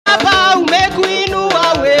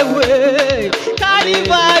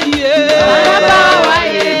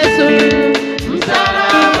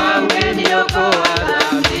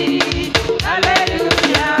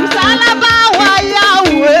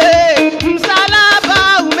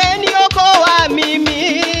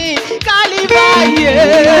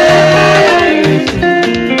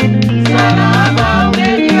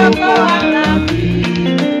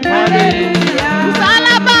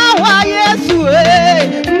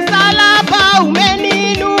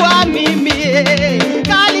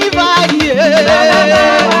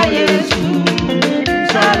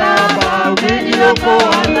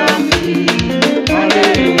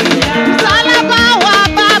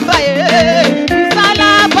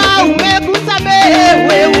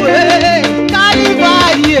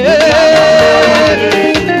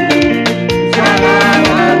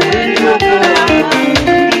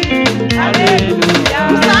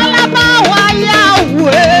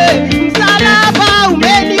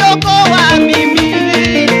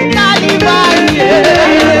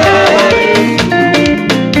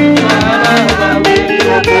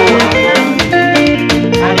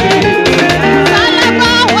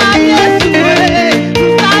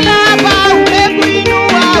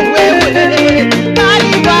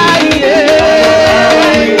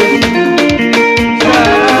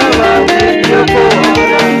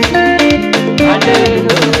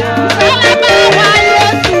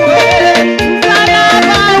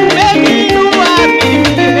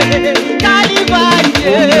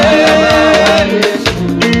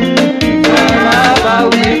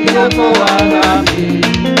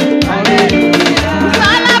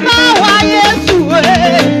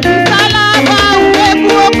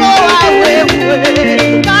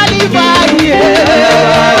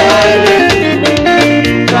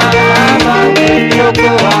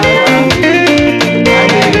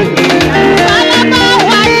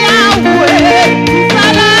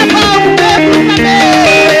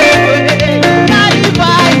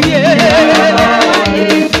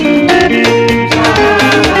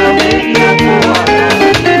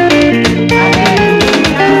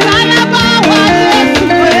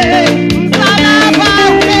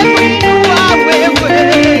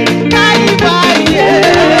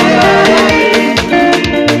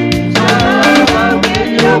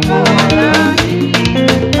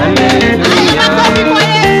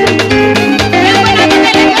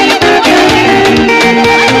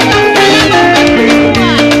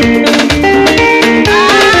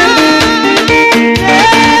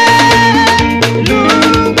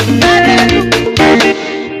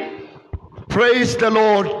Praise the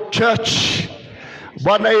Lord, church.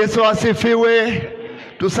 Bwana Yesu asifiwe.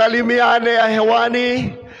 Tusalimiane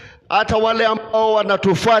hewani. Hata wale ambao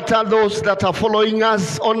wanatufuata, those that are following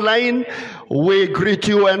us online, we greet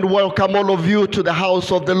you and welcome all of you to the house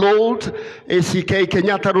of the Lord, ACK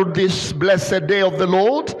Kenyatta Road, this blessed day of the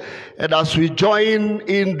Lord. And as we join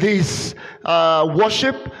in this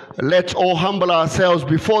worship, let's all humble ourselves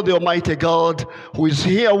before the Almighty God who is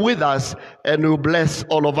here with us and will bless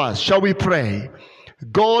all of us. Shall we pray?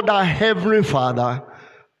 God, our Heavenly Father,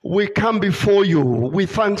 we come before you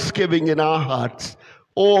with thanksgiving in our hearts.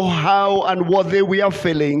 Oh, how unworthy we are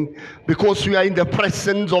feeling because we are in the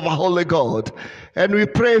presence of a holy God. And we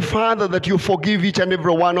pray, Father, that you forgive each and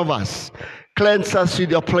every one of us. Cleanse us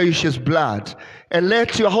with your precious blood. And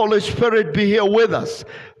let your Holy Spirit be here with us,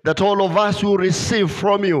 that all of us will receive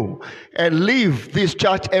from you and leave this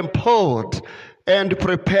church empowered and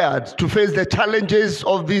prepared to face the challenges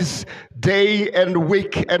of this day and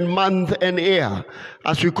week and month and year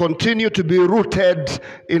as we continue to be rooted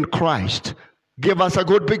in Christ. Give us a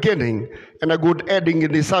good beginning and a good ending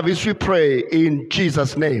in this service, we pray in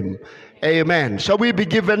Jesus' name. Amen. Shall we be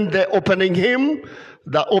given the opening hymn?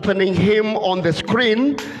 The opening hymn on the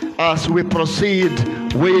screen as we proceed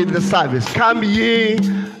with the service. Come ye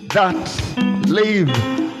that live,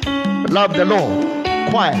 love the Lord.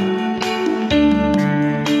 Choir.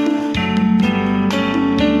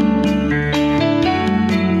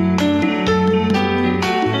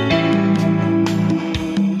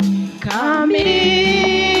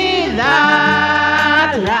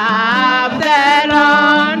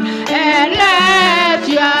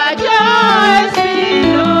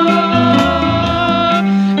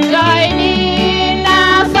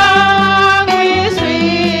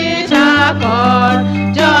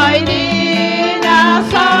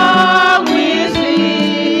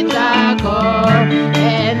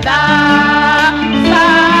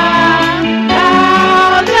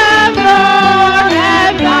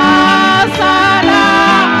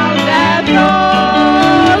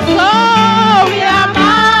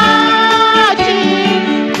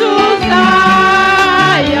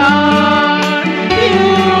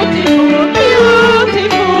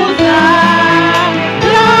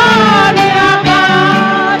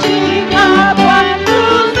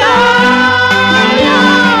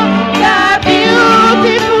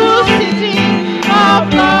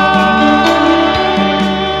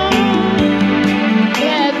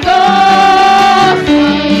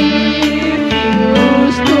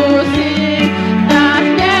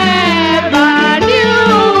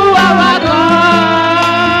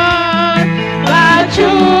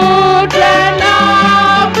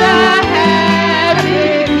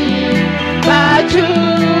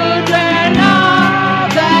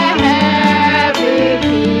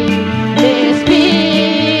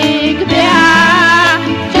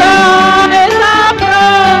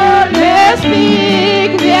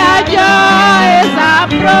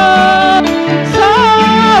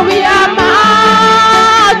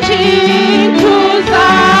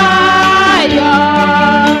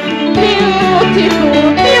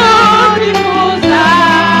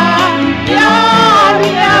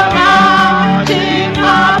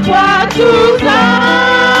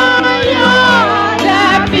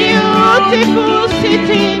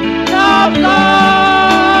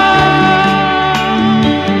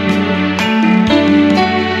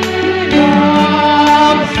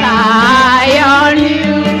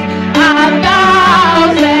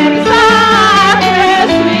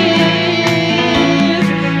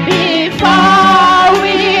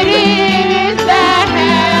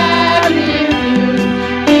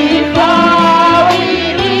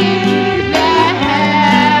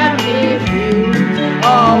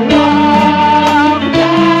 Oh,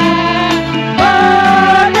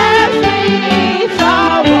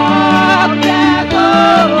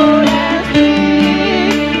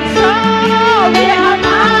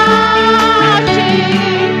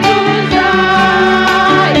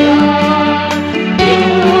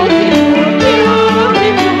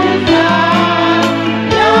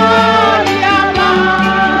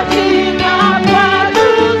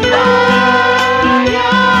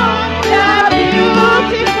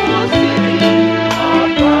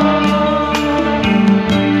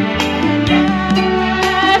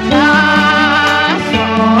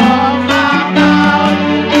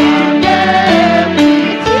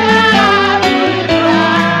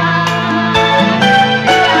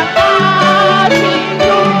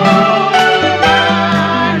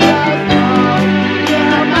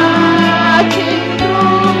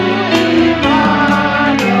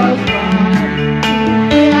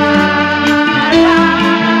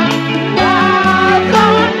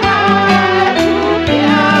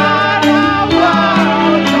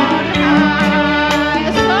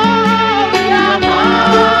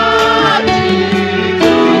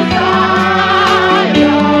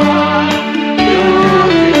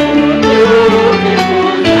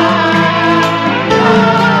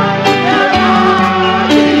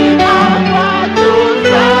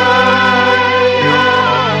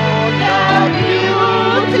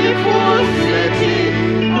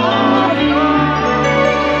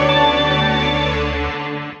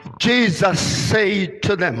 Jesus said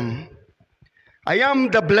to them, I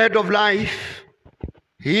am the bread of life.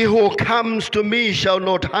 He who comes to me shall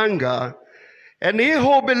not hunger, and he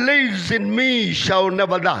who believes in me shall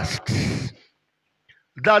never thirst.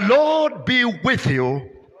 The Lord be with you.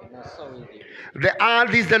 The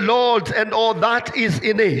earth is the Lord's and all that is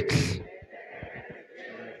in it.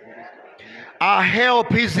 Our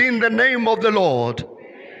help is in the name of the Lord.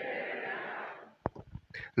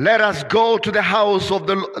 Let us go to the house of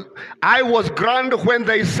the Lord. I was glad when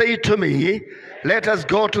they say to me, let us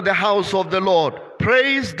go to the house of the Lord.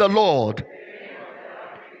 Praise the Lord.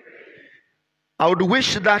 I would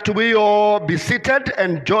wish that we all be seated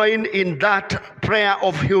and join in that prayer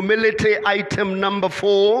of humility, item number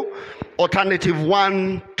 4, alternative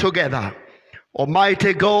 1, together.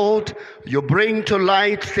 Almighty God, you bring to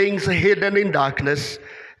light things hidden in darkness,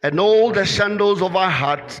 and all the shadows of our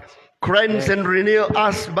hearts. Cleanse and renew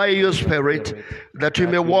us by your Spirit, that we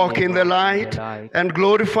may walk in the light and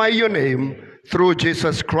glorify your name through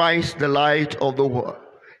Jesus Christ, the light of the world.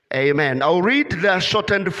 Amen. I'll read the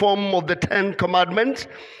shortened form of the 10 commandments,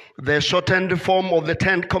 the shortened form of the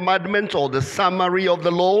 10 commandments, or the summary of the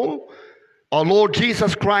law. Our Lord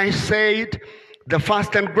Jesus Christ said, the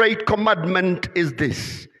first and great commandment is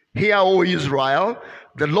this: Hear, O Israel,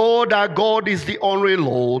 the Lord our God is the only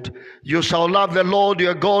Lord. You shall love the Lord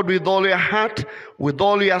your God with all your heart, with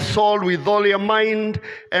all your soul, with all your mind,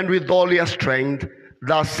 and with all your strength.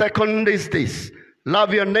 The second is this: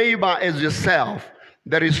 love your neighbor as yourself.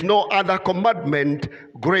 There is no other commandment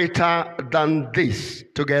greater than this.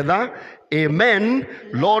 Together, amen.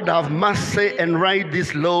 Lord, have mercy and write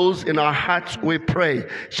these laws in our hearts, we pray.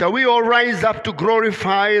 Shall we all rise up to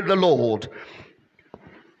glorify the Lord?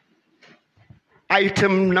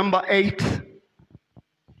 Item number 8.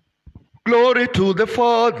 Glory to the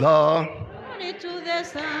Father. Glory to the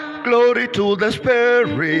Son. Glory to the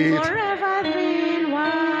Spirit. Forever in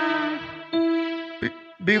one.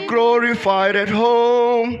 Be glorified at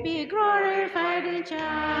home. Be glorified in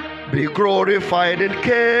church. Be glorified in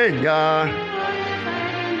Kenya.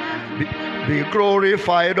 Be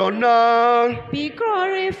glorified on earth. Be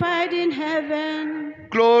glorified in heaven.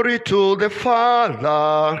 Glory to the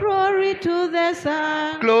Father. Glory to the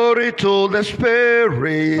Son. Glory to the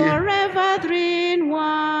Spirit. Forever three in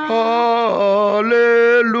one. Hallelujah.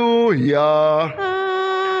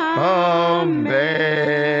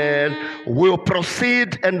 Amen. We'll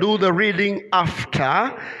proceed and do the reading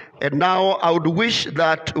after. And now I would wish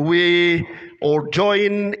that we all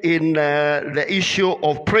join in the issue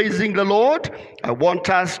of praising the Lord. I want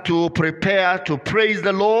us to prepare to praise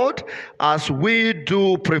the Lord. As we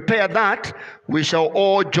do prepare that, we shall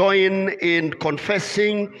all join in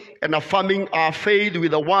confessing and affirming our faith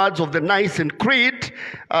with the words of the Nicene Creed.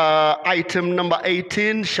 Item number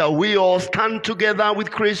 18, shall we all stand together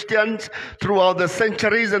with Christians throughout the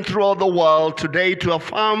centuries and throughout the world today to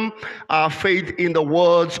affirm our faith in the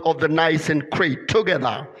words of the Nicene Creed.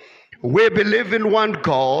 Together. We believe in one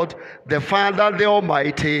God, the Father, the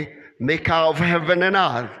Almighty, maker of heaven and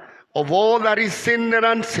earth, of all that is seen and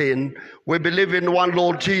unseen. We believe in one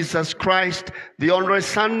Lord Jesus Christ, the only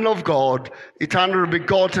Son of God, eternal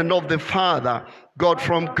begotten of the Father, God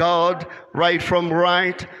from God, right from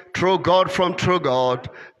right, true God from true God,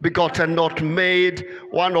 begotten not made,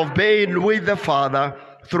 one of being with the Father.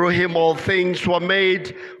 Through him all things were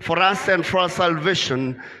made. For us and for our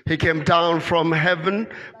salvation, he came down from heaven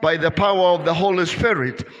by the power of the Holy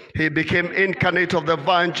Spirit. He became incarnate of the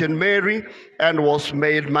Virgin Mary and was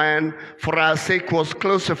made man. For our sake was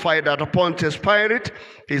crucified at Pontius Pilate.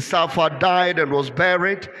 He suffered, died, and was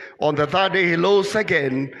buried. On the third day he rose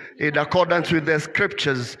again in accordance with the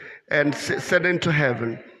scriptures and ascended into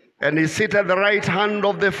heaven. And he sits at the right hand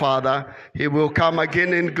of the Father. He will come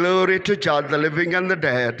again in glory to judge the living and the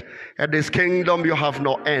dead. And his kingdom you have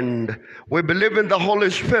no end. We believe in the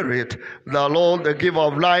Holy Spirit, the Lord, the giver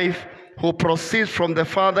of life, who proceeds from the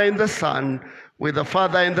Father and the Son. With the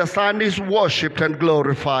Father and the Son is worshipped and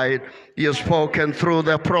glorified. He has spoken through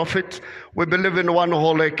the prophets. We believe in one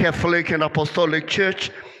holy, Catholic, and Apostolic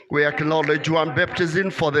Church. We acknowledge one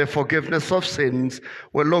baptism for the forgiveness of sins.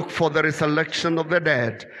 We look for the resurrection of the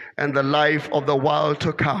dead and the life of the world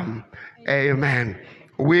to come. Amen.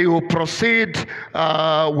 We will proceed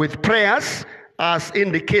with prayers as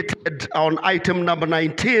indicated on item number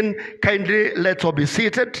 19. Kindly let's all be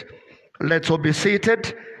seated. Let's all be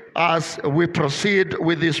seated as we proceed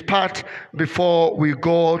with this part before we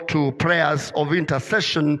go to prayers of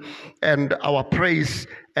intercession and our praise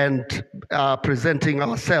and presenting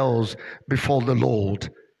ourselves before the Lord.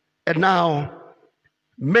 And now,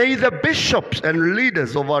 may the bishops and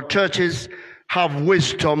leaders of our churches have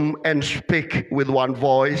wisdom and speak with one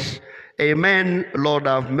voice. Amen. Lord,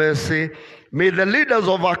 have mercy. May the leaders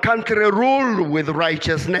of our country rule with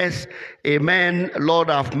righteousness. Amen. Lord,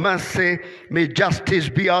 have mercy. May justice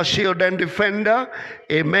be our shield and defender.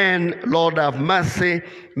 Amen. Lord, have mercy.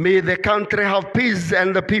 May the country have peace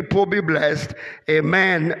and the people be blessed.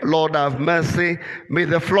 Amen. Lord, have mercy. May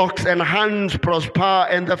the flocks and herds prosper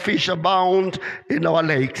and the fish abound in our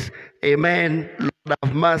lakes. Amen. Lord,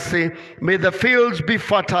 have mercy. May the fields be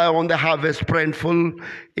fertile and the harvest plentiful.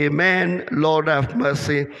 Amen. Lord, have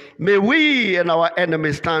mercy. May we and our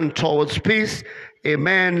enemies stand towards peace.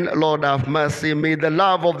 Amen. Lord, have mercy. May the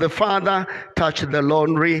love of the Father touch the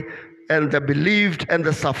lonely and the bereaved and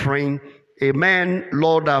the suffering. Amen.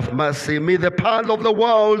 Lord, have mercy. May the path of the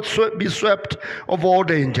world be swept of all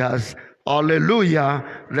dangers. Hallelujah.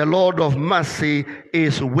 The Lord of mercy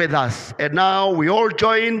is with us. And now we all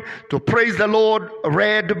join to praise the Lord,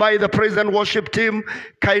 read by the praise and worship team.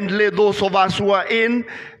 Kindly those of us who are in,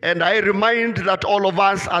 and I remind that all of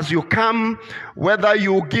us, as you come, whether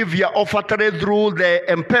you give your offertory through the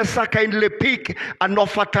M-Pesa, kindly pick an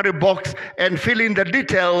offertory box and fill in the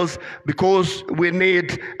details, because we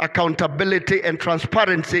need accountability and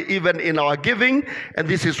transparency even in our giving, and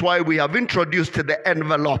this is why we have introduced the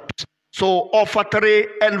envelopes. So offertory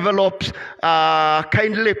envelopes,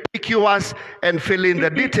 kindly pick yours and fill in the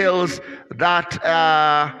details. That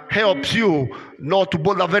helps you not to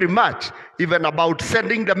bother very much even about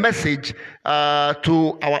sending the message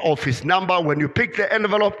to our office number. When you pick the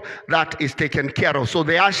envelope, that is taken care of. So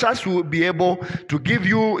the ushers will be able to give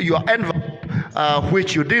you your envelope,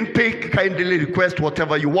 which you didn't pick. Kindly request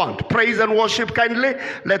whatever you want. Praise and worship, kindly.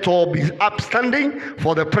 Let all be upstanding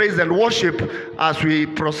for the praise and worship as we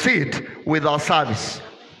proceed with our service.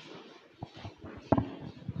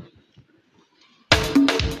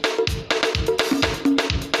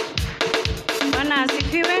 Bwana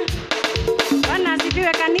asifiwe. Bwana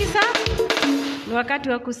asifiwe kanisa. Ni wakati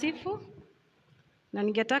wa kusifu. Na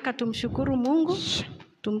ningetaka tumshukuru Mungu,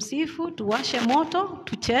 tumsifu, tuwashe moto,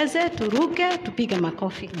 tucheze, turuke, tupige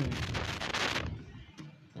makofi.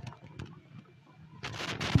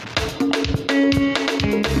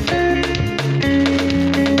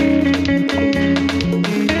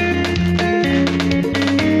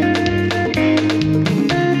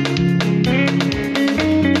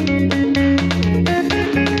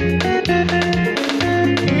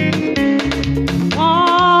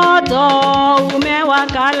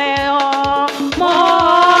 Leo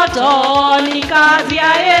moto ni kazi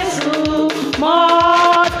ya Yesu,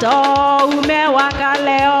 moto umewaka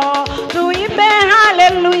leo, tuimbe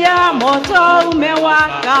haleluya. Moto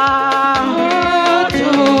umewaka,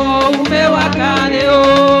 moto umewaka leo,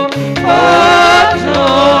 moto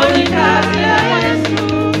ni kazi ya Yesu,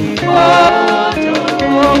 moto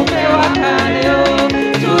umewaka leo,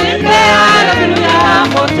 tuimbe haleluya.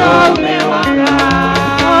 Moto umewaka,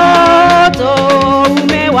 moto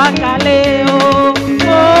umewaka leo,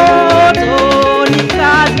 moto ni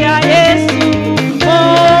kazi ya Yesu,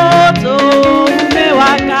 moto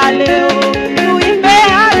umewaka leo, tuimbe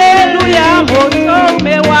haleluya. Moto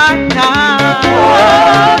umewaka,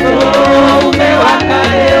 moto umewaka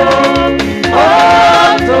leo,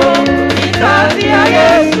 moto ni kazi ya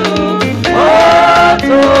Yesu,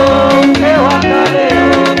 moto umewaka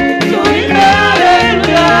leo, tuimbe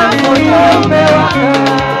haleluya. Moto umewaka,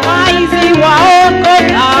 waizi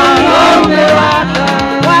waokoka,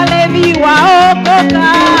 walevi waokoka,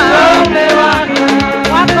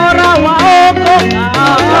 wakora waokoka,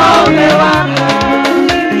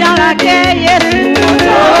 yalake Yesu.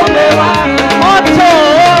 Moto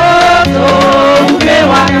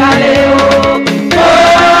umewaka leo,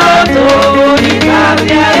 moto ni kazi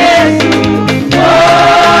ya Yesu,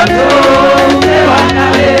 moto umewaka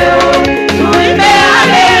leo, tuimbe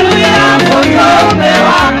haleluya. Moto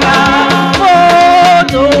umewaka,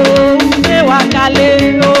 moto umewaka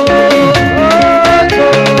leo, moto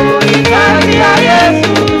ni kazi ya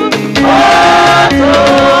Yesu, moto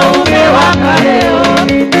umewaka leo,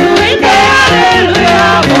 tuimbe haleluya.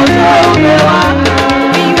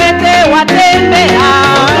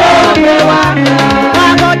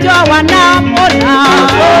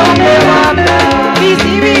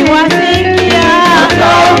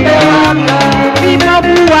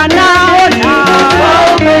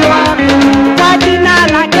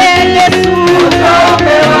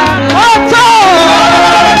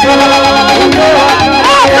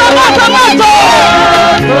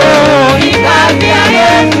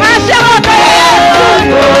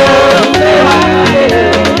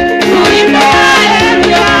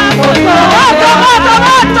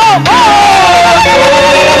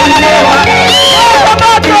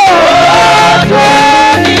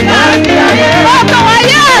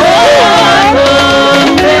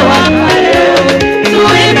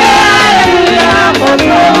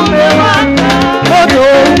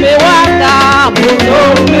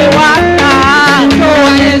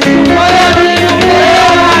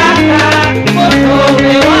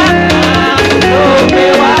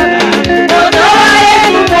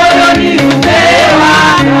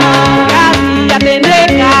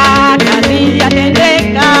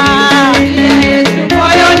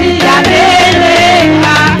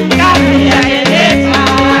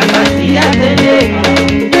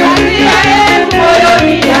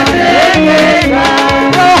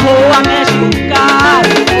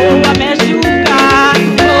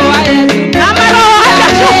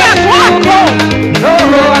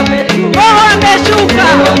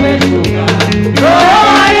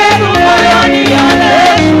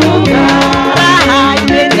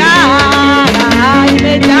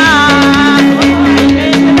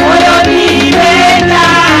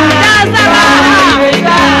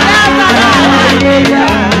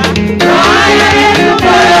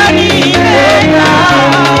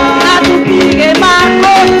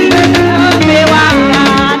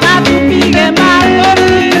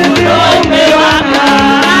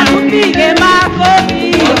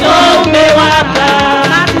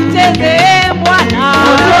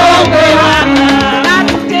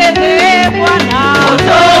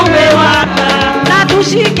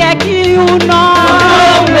 kiuno.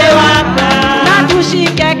 Na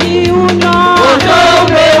tushike kiuno.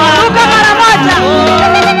 Ruka mara moja.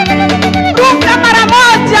 Ruka mara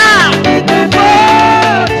moja.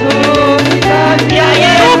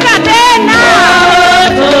 Ruka tena.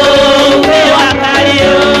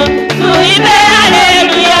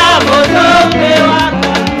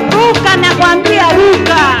 Ruka na kuambia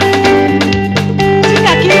ruka.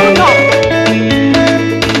 Shika kiuno.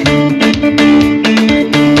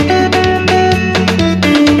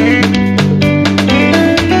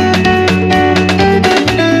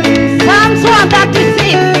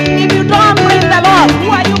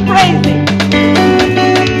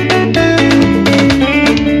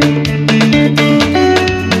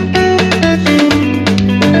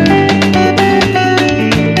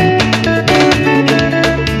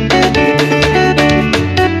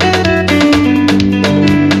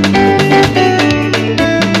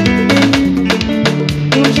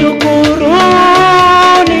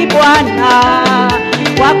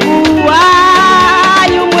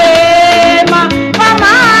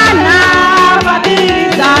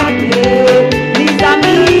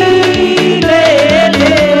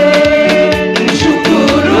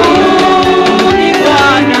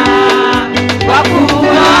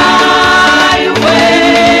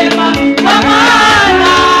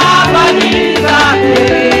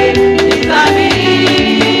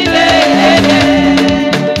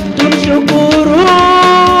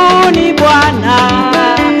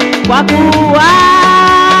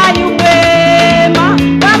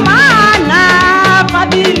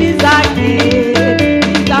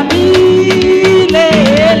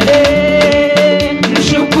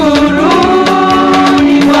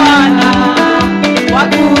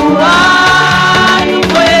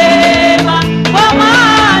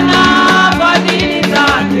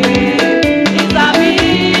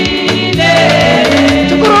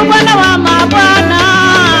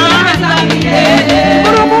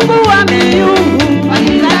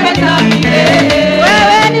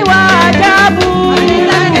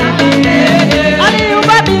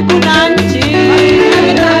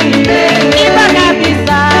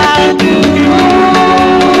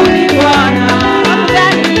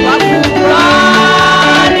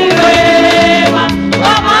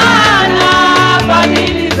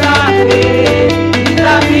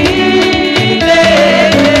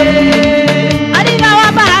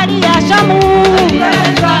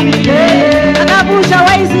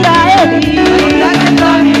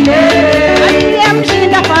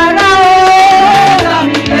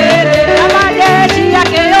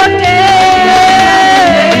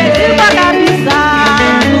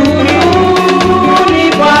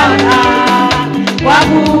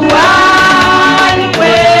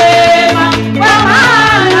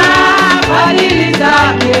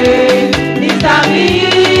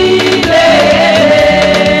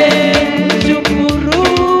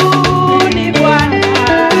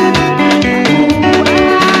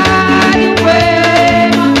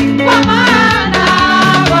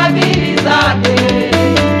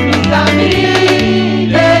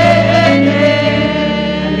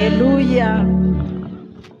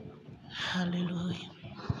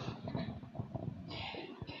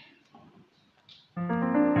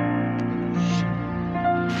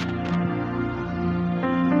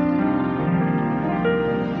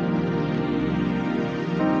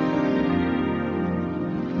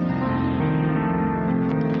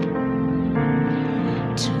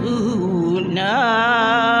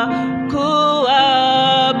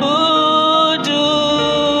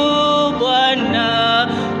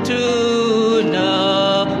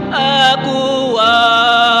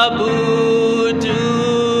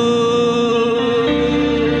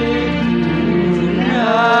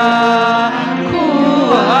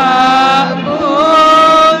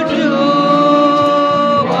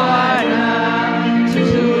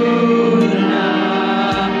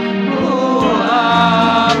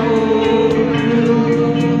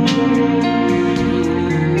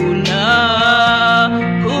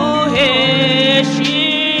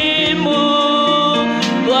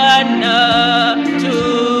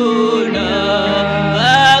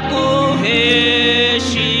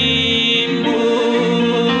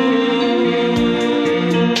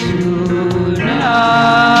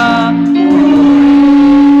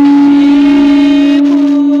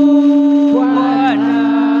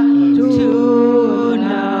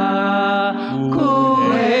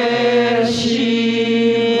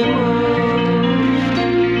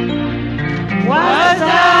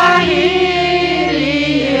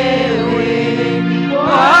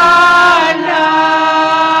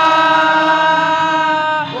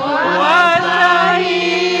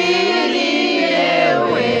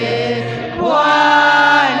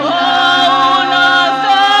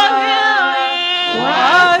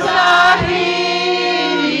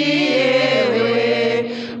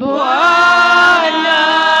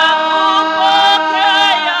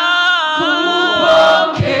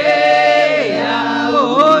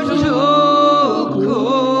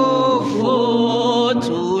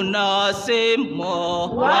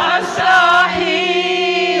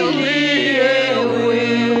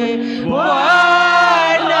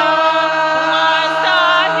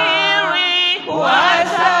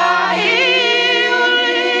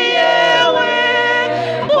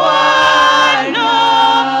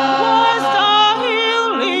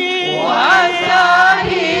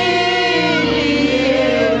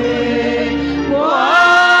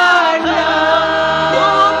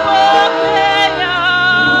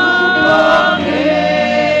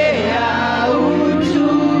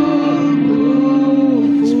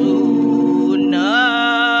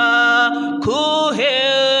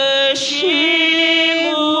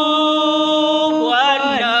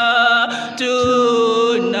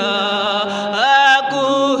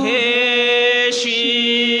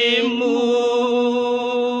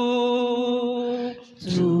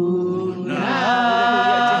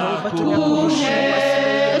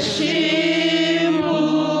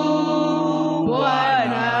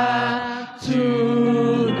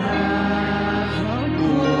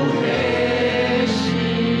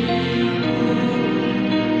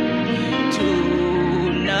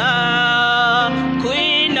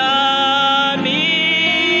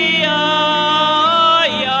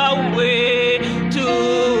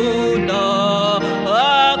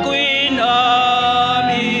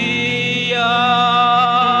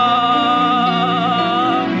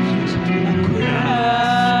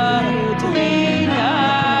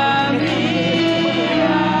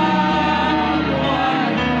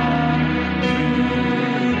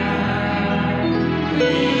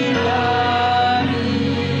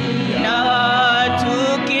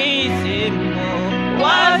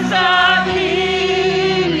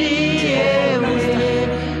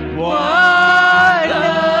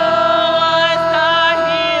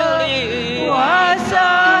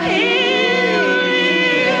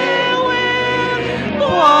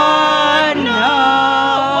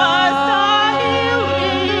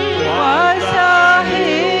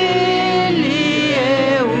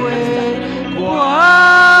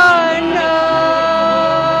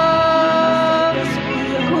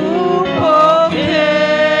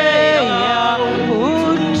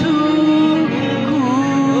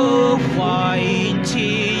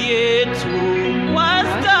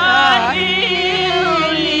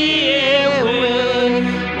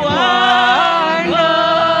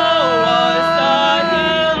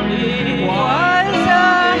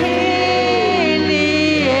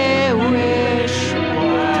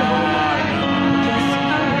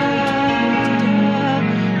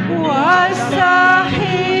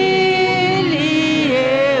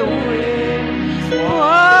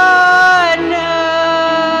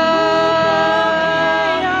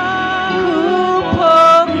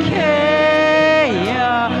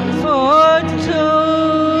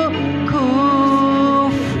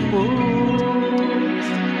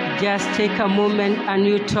 Just take a moment and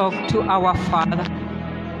you talk to our Father.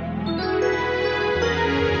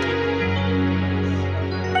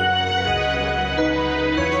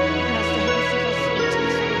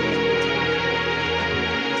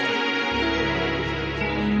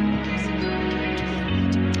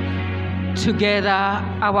 Together,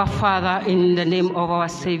 our Father, in the name of our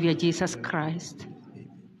Savior Jesus Christ,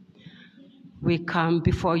 we come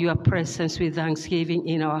before your presence with thanksgiving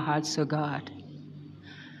in our hearts, O God.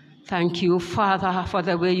 Thank you, Father, for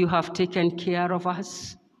the way you have taken care of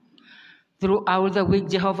us. Throughout the week,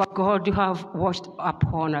 Jehovah God, you have watched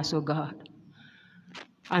upon us, O God.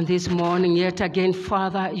 And this morning, yet again,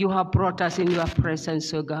 Father, you have brought us in your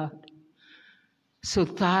presence, O God, so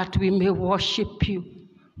that we may worship you,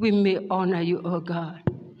 we may honor you, O God.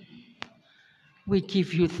 We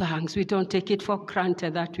give you thanks. We don't take it for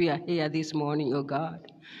granted that we are here this morning, O God.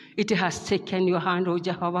 It has taken your hand, O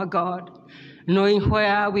Jehovah God, knowing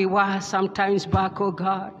where we were sometimes back, O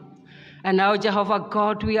God. And now, Jehovah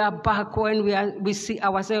God, we are back when we see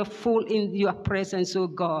ourselves full in your presence, O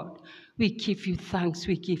God. We give you thanks.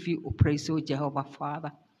 We give you praise, O Jehovah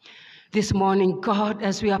Father. This morning, God,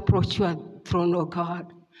 as we approach your throne, O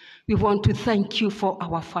God, we want to thank you for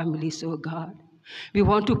our families, O God. We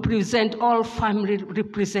want to present all families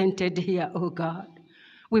represented here, O God.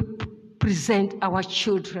 We present our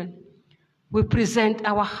children. We present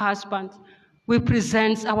our husbands. We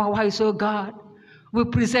present our wives, O God. We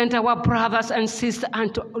present our brothers and sisters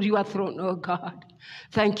unto your throne, O God.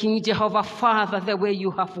 Thanking Jehovah Father the way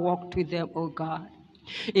you have walked with them, O God.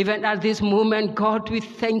 Even at this moment, God, we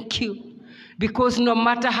thank you, because no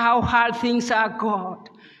matter how hard things are, God,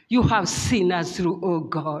 you have seen us through, O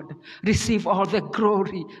God. Receive all the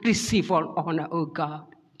glory, receive all honor, O God.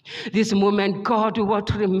 This moment, God, we want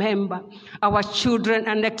to remember our children,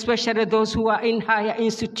 and especially those who are in higher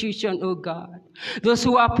institution, O God. Those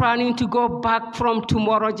who are planning to go back from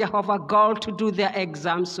tomorrow, Jehovah God, to do their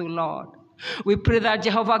exams, O Lord. We pray that,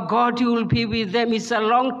 Jehovah God, you will be with them. It's a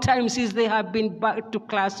long time since they have been back to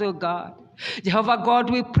class, O God. Jehovah God,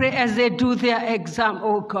 we pray as they do their exam,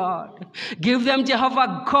 oh God. Give them,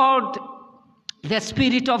 Jehovah God, the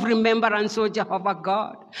spirit of remembrance, oh Jehovah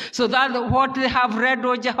God, so that what they have read,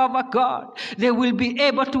 oh Jehovah God, they will be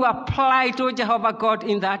able to apply it, oh Jehovah God,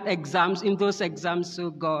 in those exams, oh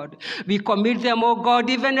God. We commit them, oh God,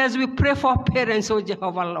 even as we pray for parents, oh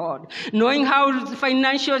Jehovah Lord, knowing how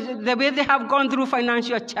the way they have gone through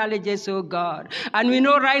financial challenges, oh God. And we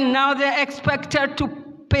know right now they're expected to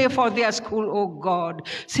pay for their school, oh God.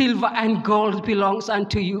 Silver and gold belongs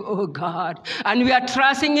unto you, oh God. And we are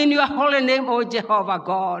trusting in your holy name, oh Jehovah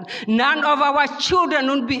God. None of our children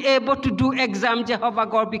will be able to do exam, Jehovah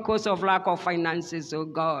God, because of lack of finances, oh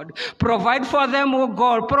God. Provide for them, oh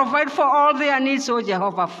God. Provide for all their needs, oh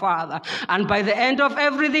Jehovah Father. And by the end of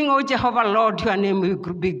everything, oh Jehovah Lord, your name will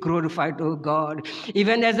be glorified, oh God.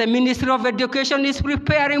 Even as the Ministry of Education is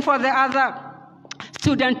preparing for the other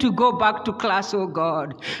student to go back to class, oh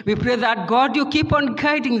God. We pray that, God, you keep on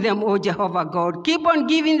guiding them, oh Jehovah God. Keep on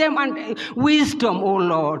giving them wisdom, oh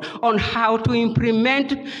Lord, on how to implement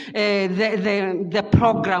the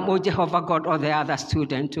program, oh Jehovah God, or the other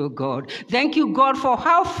student, oh God. Thank you, God, for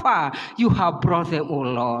how far you have brought them, oh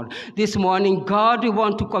Lord. This morning, God, we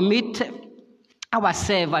want to commit our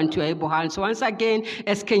servant to your able hands. Once again,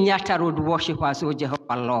 as Kenyatta Road worshippers, O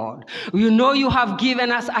Jehovah Lord, you know you have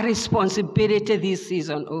given us a responsibility this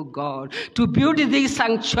season, O God, to build this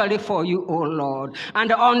sanctuary for you, O Lord.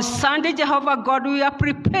 And on Sunday, Jehovah God, we are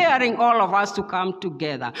preparing all of us to come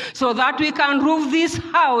together so that we can roof this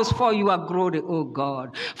house for your glory, O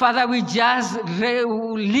God. Father, we just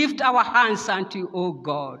lift our hands unto you, O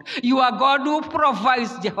God. You are God who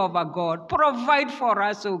provides, Jehovah God. Provide for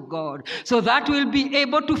us, O God, so that we'll be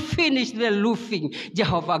able to finish the roofing,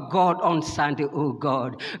 Jehovah God, on Sunday, oh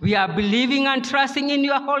God. We are believing and trusting in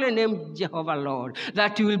your holy name, Jehovah Lord,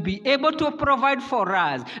 that you will be able to provide for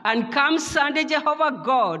us. And come Sunday, Jehovah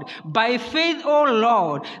God, by faith, oh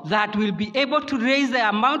Lord, that we'll be able to raise the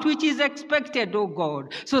amount which is expected, oh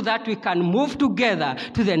God, so that we can move together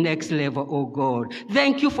to the next level, oh God.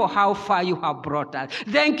 Thank you for how far you have brought us.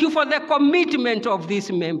 Thank you for the commitment of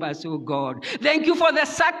these members, oh God. Thank you for the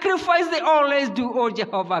sacrifice they always do, oh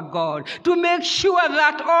Jehovah God, to make sure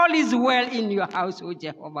that all is well in your house, oh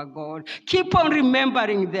Jehovah God. Keep on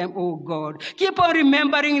remembering them, oh God. Keep on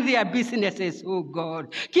remembering their businesses, oh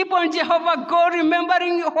God. Keep on, Jehovah God,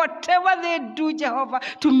 remembering whatever they do, Jehovah,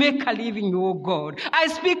 to make a living, oh God. I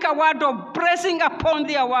speak a word of blessing upon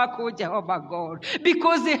their work, oh Jehovah God,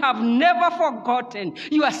 because they have never forgotten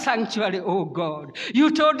your sanctuary, oh God.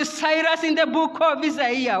 You told Cyrus in the book of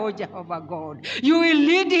Isaiah, oh Jehovah God, you will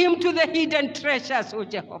lead him to the hidden treasures, oh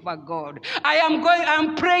Jehovah God.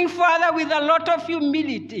 I'm praying, Father, with a lot of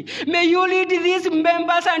humility. May you lead these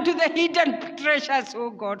members unto the hidden treasures,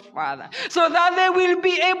 oh God, Father, so that they will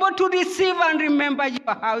be able to receive and remember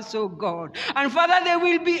your house, oh God. And Father, they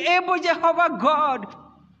will be able, Jehovah God,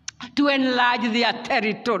 to enlarge their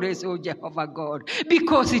territories, oh Jehovah God,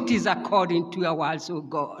 because it is according to your words, oh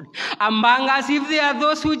God. Among us, if there are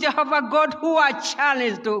those who, Jehovah God, who are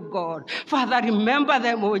challenged, oh God, Father, remember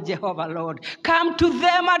them, oh Jehovah Lord. Come to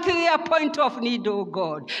them at their point of need, oh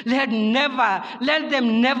God. Let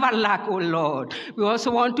them never lack, oh Lord. We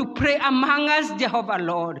also want to pray among us, Jehovah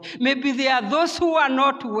Lord. Maybe there are those who are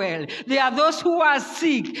not well. There are those who are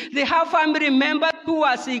sick. They have family members who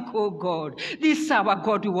are sick, oh God. This is our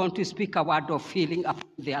God. We want to speak a word of healing upon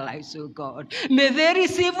their lives, oh God. May they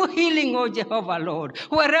receive healing, oh Jehovah Lord.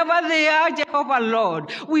 Wherever they are, Jehovah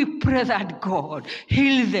Lord, we pray that God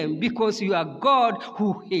heal them, because you are God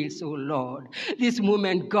who heals, oh Lord. This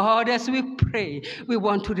moment, God, as we pray, we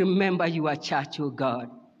want to remember your church, oh God.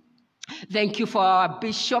 Thank you for our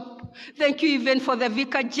bishop. Thank you even for the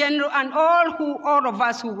vicar general and all of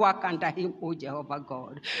us who work under him, oh Jehovah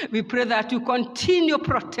God. We pray that you continue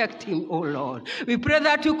protect him, oh Lord. We pray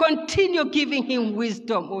that you continue giving him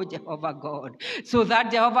wisdom, oh Jehovah God, so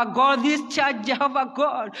that, Jehovah God, this church, Jehovah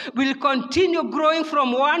God, will continue growing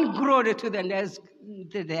from one glory to the next,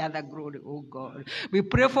 the other glory, oh God. We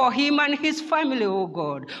pray for him and his family, oh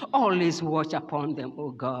God. Always watch upon them,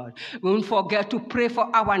 oh God. We won't forget to pray for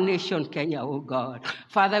our nation, Kenya, oh God.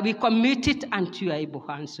 Father, we commit it unto your able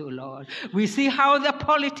hands, oh Lord. We see how the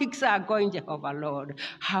politics are going, Jehovah Lord.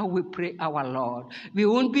 How we pray, our Lord. We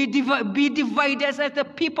won't be divided as the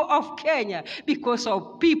people of Kenya because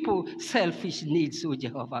of people's selfish needs, oh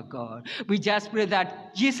Jehovah God. We just pray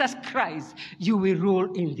that Jesus Christ, you will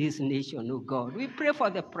rule in this nation, oh God. We pray for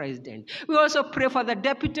the president. We also pray for the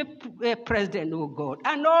deputy president, oh God,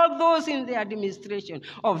 and all those in the administration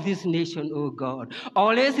of this nation, oh God.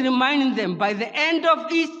 Always reminding them by the end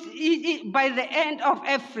of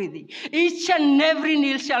everything, each and every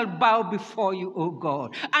knee shall bow before you, oh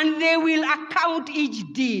God, and they will account each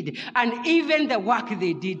deed and even the work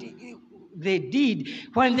they did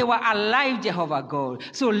when they were alive, Jehovah God.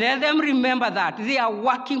 So let them remember that they are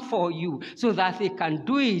working for you so that they can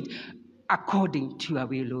do it according to your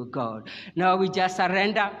will, O God. Now we just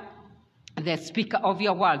surrender the speaker of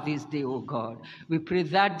your word this day, O God. We pray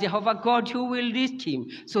that, Jehovah God, you will reach him,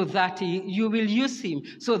 so that you will use him,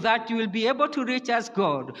 so that you will be able to reach us,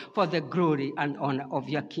 God, for the glory and honor of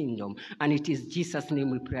your kingdom. And it is Jesus' name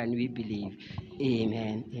we pray and we believe.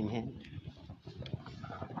 Amen. Amen.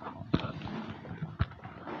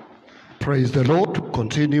 Praise the Lord.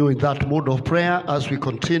 Continue in that mode of prayer as we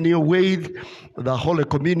continue with the Holy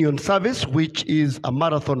Communion service, which is a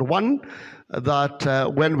marathon one,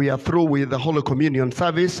 that when we are through with the Holy Communion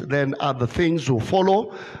service, then other things will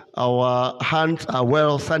follow. Our hands are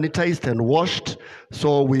well sanitized and washed.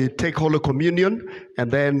 So we take Holy Communion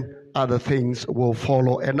and then other things will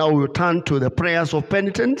follow. And now we'll turn to the prayers of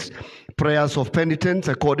penitence. Prayers of penitence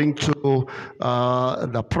according to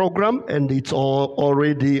the program, and it's all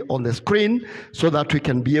already on the screen so that we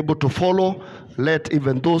can be able to follow. Let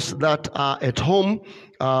even those that are at home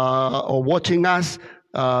or watching us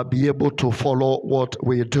be able to follow what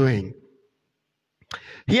we're doing.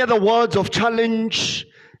 Hear the words of challenge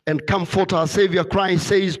and comfort our Savior Christ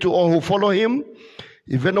says to all who follow him.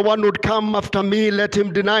 If anyone would come after me, let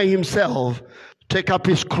him deny himself, take up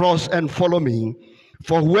his cross and follow me.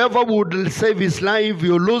 For whoever would save his life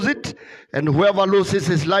will lose it, and whoever loses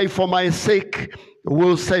his life for my sake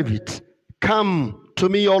will save it. Come to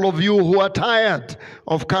me, all of you who are tired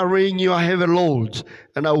of carrying your heavy loads,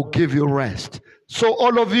 and I will give you rest. So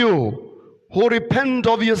all of you who repent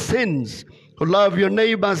of your sins, who love your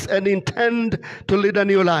neighbors and intend to lead a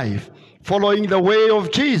new life, following the way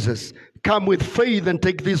of Jesus, come with faith and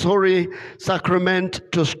take this holy sacrament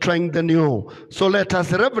to strengthen you. So let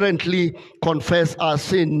us reverently confess our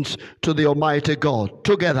sins to the Almighty God.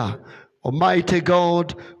 Together, Almighty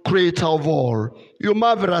God, creator of all, you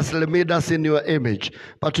marvelously made us in your image,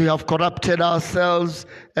 but we have corrupted ourselves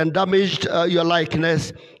and damaged your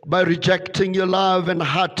likeness by rejecting your love and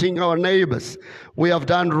hurting our neighbors. We have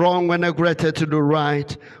done wrong and neglected to do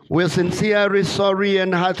right. We are sincerely sorry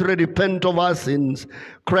and heartily repent of our sins.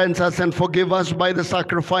 Cleanse us and forgive us by the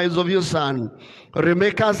sacrifice of your Son.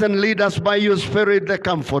 Remake us and lead us by your Spirit, the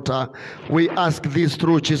Comforter. We ask this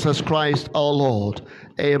through Jesus Christ our Lord.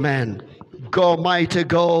 Amen. God, mighty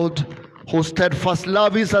God, whose steadfast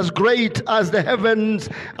love is as great as the heavens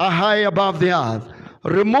are high above the earth,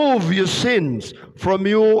 remove your sins from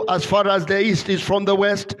you as far as the east is from the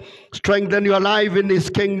west. Strengthen your life in his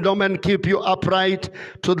kingdom and keep you upright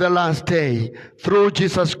to the last day. Through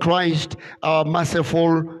Jesus Christ, our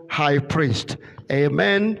merciful high priest.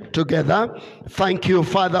 Amen. Together, thank you,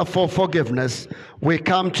 Father, for forgiveness. We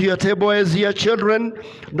come to your table as your children,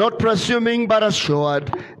 not presuming but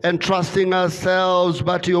assured, and trusting ourselves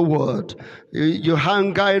but your word. You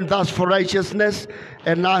hunger and thirst for righteousness,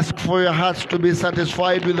 and ask for your hearts to be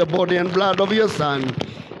satisfied with the body and blood of your Son,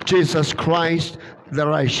 Jesus Christ the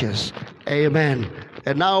righteous. Amen.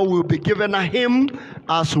 And now we'll be given a hymn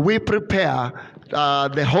as we prepare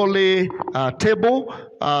the holy table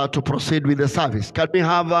to proceed with the service. Can we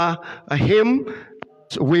have a hymn?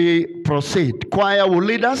 We proceed. Choir will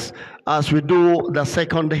lead us as we do the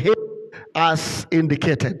second hymn as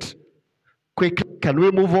indicated. Quickly, can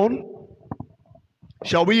we move on?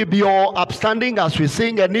 Shall we be all upstanding as we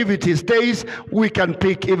sing? And if it is days, we can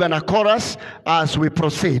pick even a chorus as we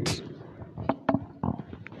proceed.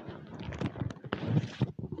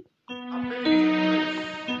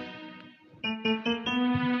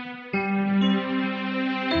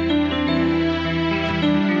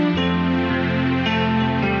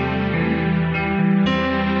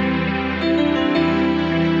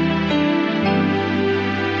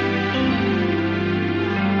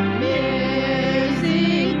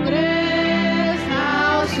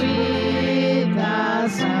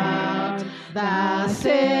 Thou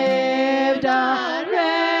saved a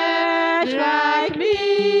wretch like me.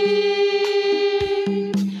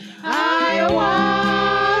 I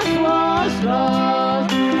once was lost,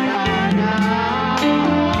 but now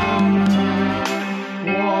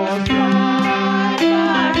was blind,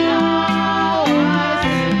 but now I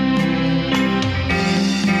see.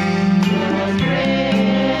 Was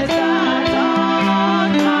grace that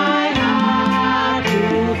taught my heart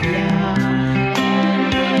to fear.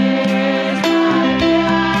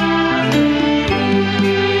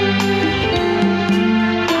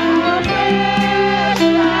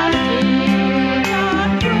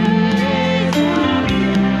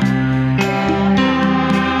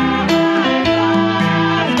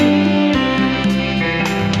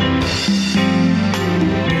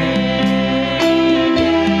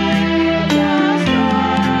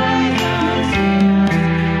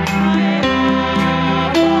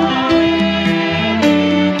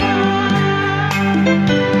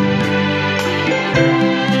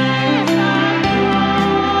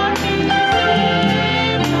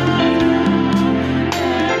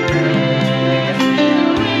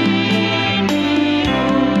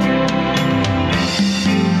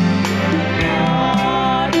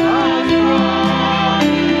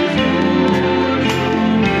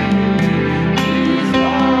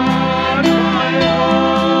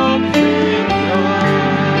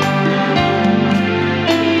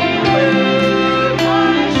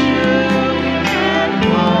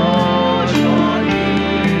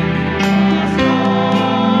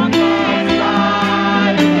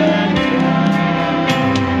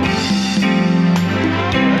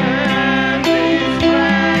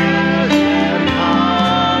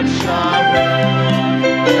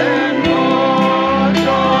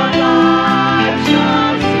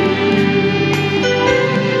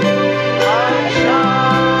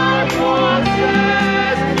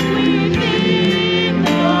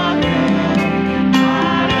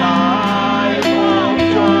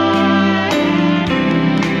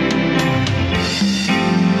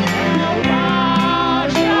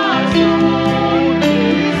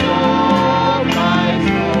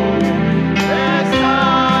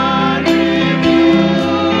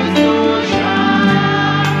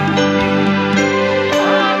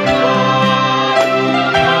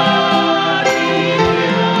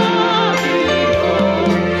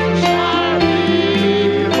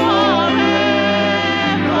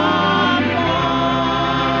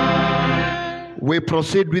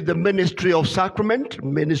 proceed with the ministry of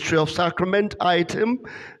sacrament item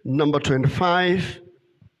number 25.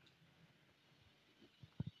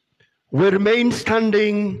 We remain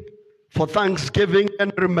standing for thanksgiving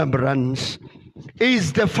and remembrance.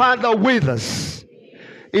 Is the Father with us?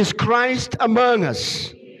 Is Christ among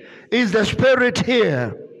us? Is the Spirit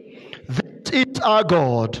here? This is our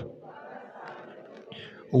God.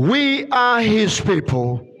 We are His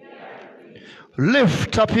people.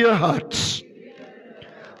 Lift up your hearts.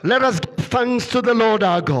 Let us give thanks to the Lord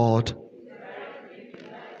our God.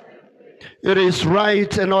 It is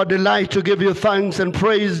right and our delight to give you thanks and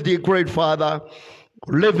praise, dear great Father,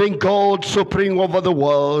 living God, supreme over the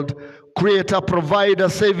world, creator, provider,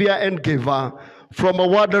 savior, and giver. From a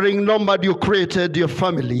wandering nomad you created your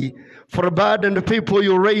family. For a burdened people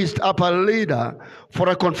you raised up a leader. For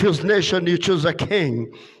a confused nation you chose a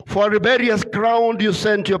king. For a rebellious ground you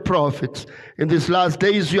sent your prophets. In these last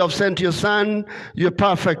days you have sent your Son, your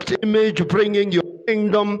perfect image, bringing your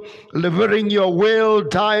kingdom, delivering your will,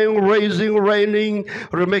 dying, raising, reigning,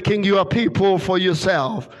 remaking your people for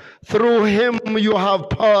yourself. Through him you have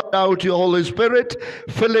poured out your Holy Spirit,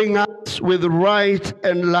 filling us with right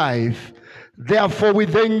and life. Therefore,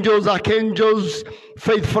 with angels, archangels,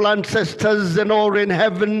 faithful ancestors, and all in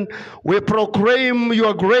heaven, we proclaim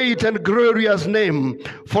your great and glorious name,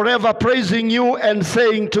 forever praising you and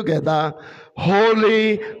saying together,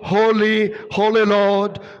 Holy, holy, holy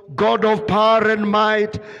Lord, God of power and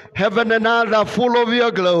might, heaven and earth are full of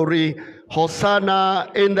your glory.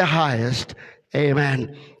 Hosanna in the highest.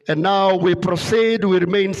 Amen. And now we proceed, we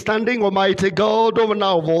remain standing. Almighty God, over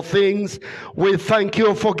now of all things, we thank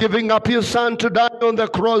you for giving up your Son to die on the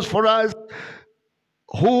cross for us,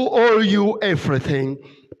 who owe you everything.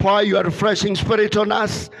 Pour your refreshing Spirit on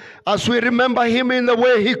us as we remember him in the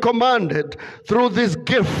way he commanded through these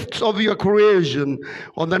gifts of your creation.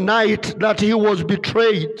 On the night that he was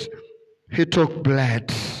betrayed, he took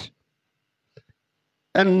bread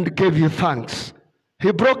and gave you thanks.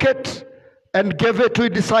 He broke it and gave it to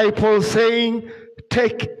his disciples, saying,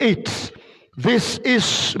 take it. This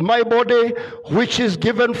is my body, which is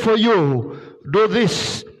given for you. Do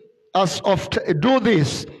this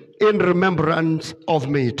in remembrance of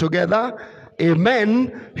me. Together,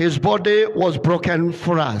 amen. His body was broken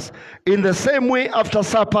for us. In the same way, after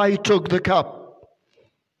supper, he took the cup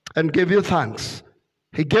and gave you thanks.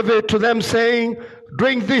 He gave it to them, saying,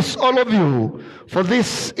 drink this, all of you, for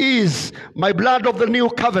this is my blood of the new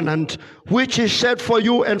covenant, which is shed for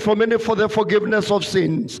you and for many for the forgiveness of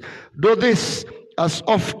sins. Do this as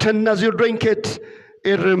often as you drink it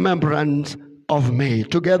in remembrance of me.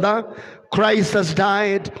 Together, Christ has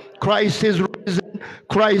died, Christ is risen,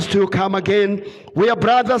 Christ will come again. We are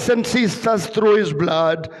brothers and sisters through his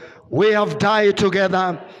blood. We have died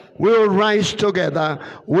together. We'll rise together.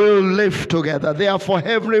 We'll live together. Therefore,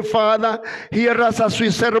 Heavenly Father, hear us as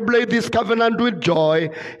we celebrate this covenant with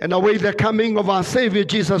joy and await the coming of our Savior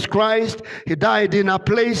Jesus Christ. He died in our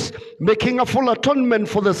place, making a full atonement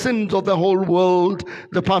for the sins of the whole world,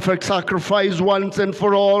 the perfect sacrifice once and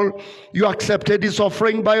for all. You accepted his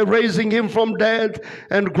offering by raising him from death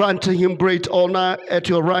and granting him great honor at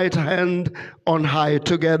your right hand on high.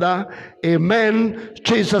 Together, amen.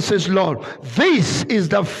 Jesus is Lord. This is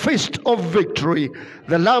the feast of victory.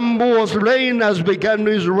 The Lamb who was slain has begun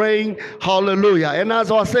his reign. Hallelujah. And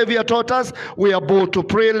as our Savior taught us, we are bold to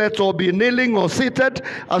pray. Let's all be kneeling or seated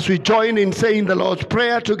as we join in saying the Lord's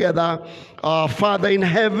Prayer together. Our Father in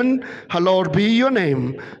heaven, hallowed be your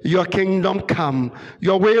name. Your kingdom come.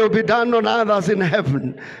 Your will be done on earth as in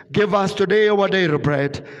heaven. Give us today our daily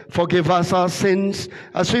bread. Forgive us our sins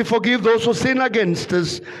as we forgive those who sin against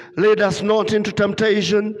us. Lead us not into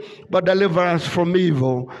temptation, but deliver us from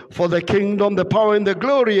evil. For the kingdom, the power, and the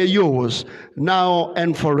glory are yours, now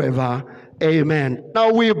and forever. Amen.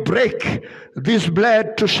 Now we break this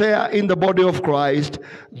bread to share in the body of Christ.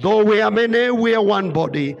 Though we are many, we are one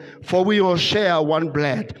body, for we all share one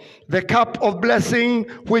bread. The cup of blessing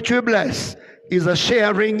which we bless is a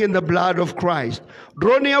sharing in the blood of Christ.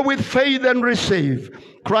 Draw near with faith and receive.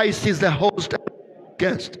 Christ is the host and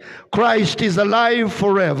guest. Christ is alive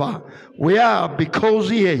forever. We are because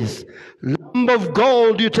he is. Lamb of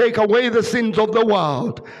God, you take away the sins of the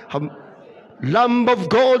world. Lamb of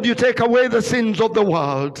God, you take away the sins of the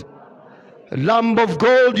world. Lamb of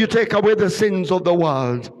God, you take away the sins of the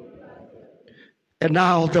world. And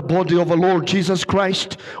now the body of the Lord Jesus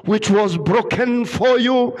Christ, which was broken for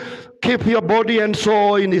you, keep your body and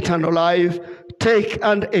soul in eternal life. Take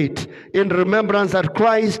and eat in remembrance that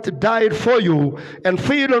Christ died for you, and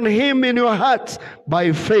feed on him in your hearts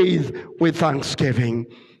by faith with thanksgiving.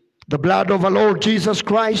 The blood of the Lord Jesus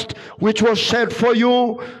Christ, which was shed for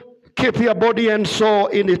you, keep your body and soul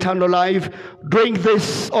in eternal life. Drink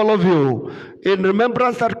this, all of you, in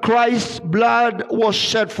remembrance that Christ's blood was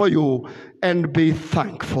shed for you, and be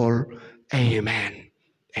thankful. Amen.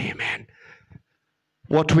 Amen.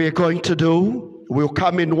 What we are going to do, we'll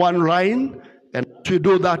come in one line, and to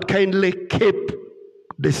do that, kindly keep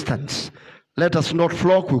distance. Let us not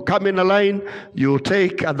flock. We come in a line. You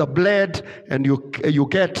take the bread and you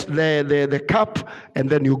get the cup, and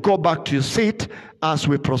then you go back to your seat as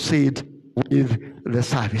we proceed with the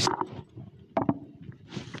service.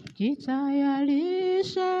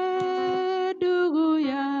 Jitayarishe ndugu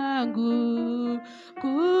yangu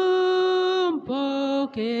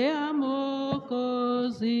kumpokea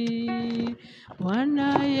Mwokozi.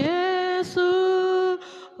 Bwana Yesu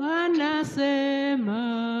anasema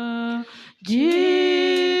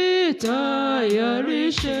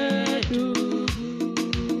jitayarishe ndugu,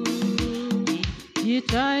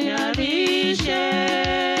 jitayarishe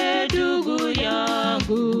ndugu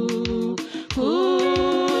yangu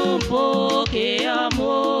kumpokea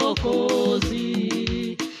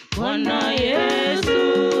Mwokozi. Bwana Yesu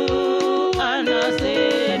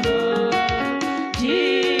anasema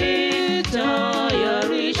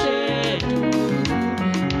jitayarishe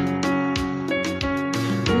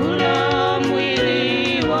kula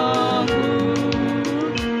mwili wangu,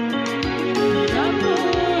 damu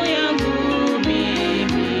yangu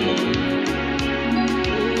mimi,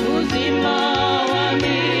 uzima wa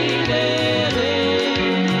milele.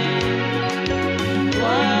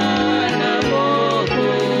 Bwana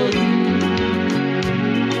Mwokozi,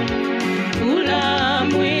 kula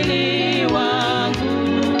mwili wangu,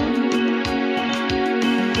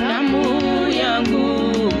 damu yangu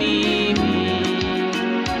mimi,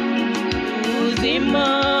 uzima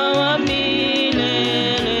wa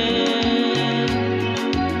milele.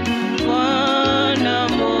 Bwana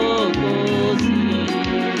Mwokozi,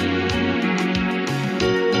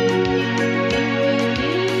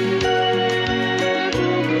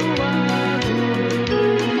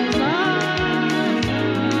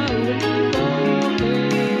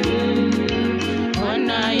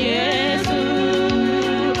 Bwana Yesu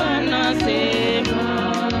anasema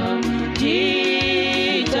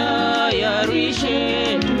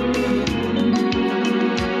jitayarishe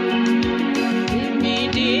mimi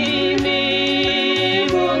ndimi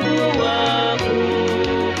Mungu wako,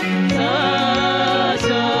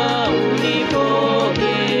 sasa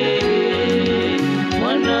unipokee.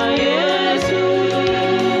 Bwana Yesu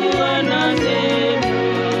anasema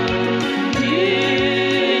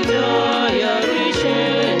jitayarishe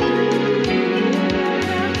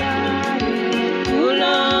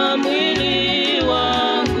kula mwili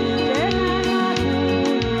wangu,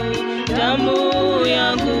 damu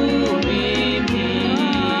yangu mimi,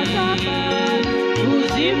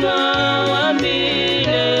 uzima wa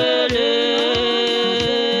milele.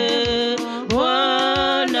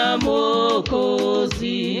 Bwana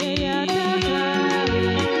Mwokozi,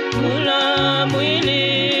 kula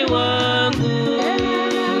mwili wangu,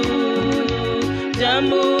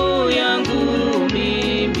 damu yangu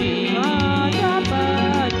mimi,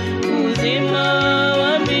 uzima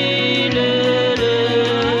wa milele.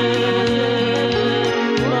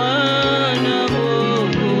 Bwana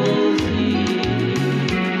Mwokozi,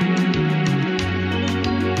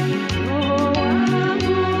 Roho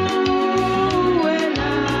wangu uwe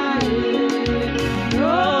naye,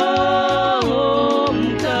 Roho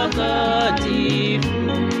Mtakatifu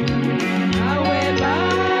awe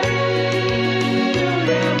bali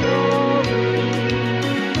yule Mungu,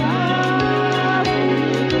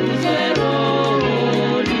 avuze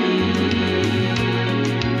rohoni.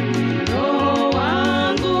 Roho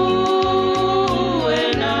wangu uwe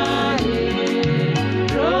naye,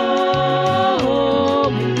 Roho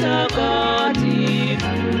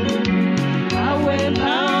Mtakatifu awe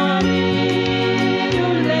nami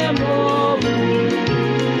yule Mungu,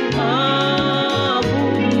 avuze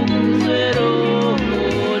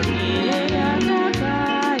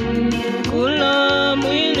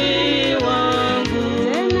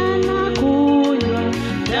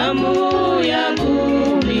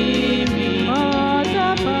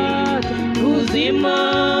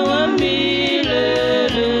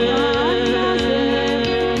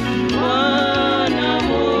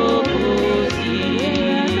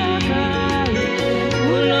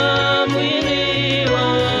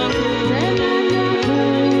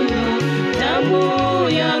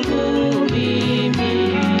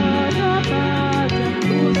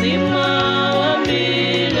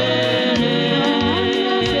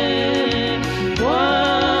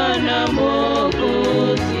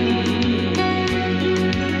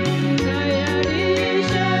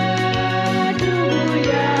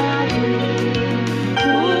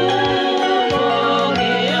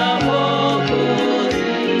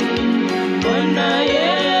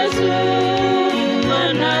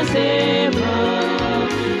anasema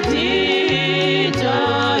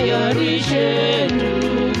jitayarishe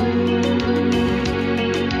ndugu,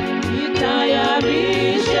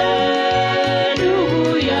 jitayarishe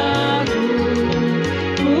ndugu yangu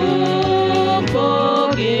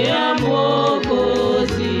kumpokea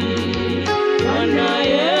Mwokozi. Bwana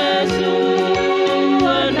Yesu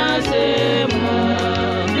anasema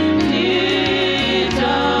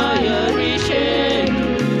jitayarisheni,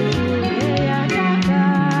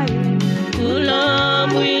 kula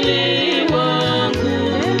mwili wangu,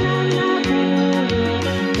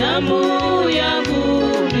 damu yangu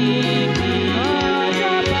mimi,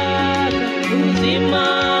 uzima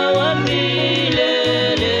wa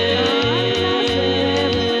milele.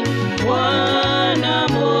 Bwana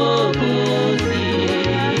Mwokozi,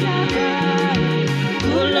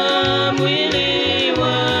 kula mwili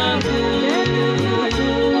wangu,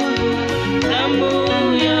 damu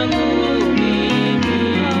yangu mimi,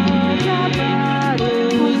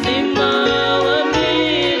 uzima wa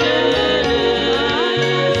milele.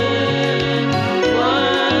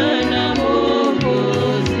 Bwana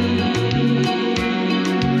Mwokozi,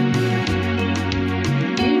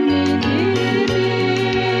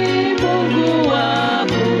 Mungu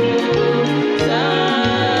wako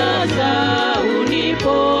sasa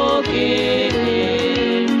unipokee.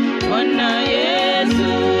 Bwana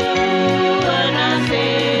Yesu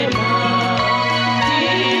anasema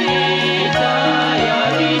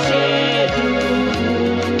jitayarishe ndugu,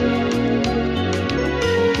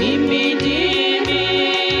 mimi ndimi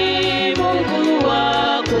Mungu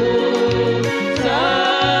wako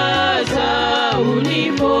sasa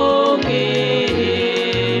unipokee.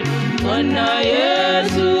 Bwana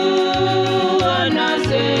Yesu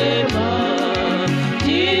anasema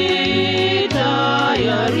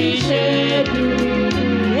jitayarishe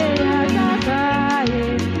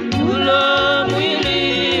kula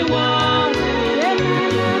mwili wangu,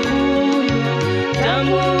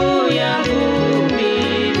 damu yangu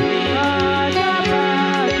mimi,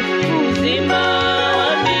 uzima wa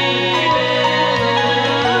milele.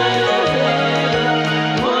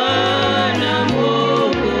 Bwana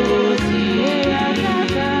Mwokozi,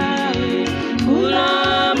 kula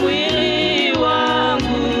mwili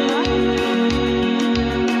wangu,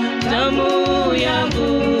 damu yangu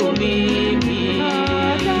mimi,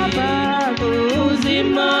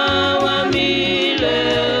 uzima wa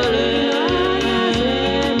milele.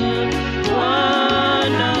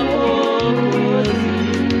 Bwana Mwokozi,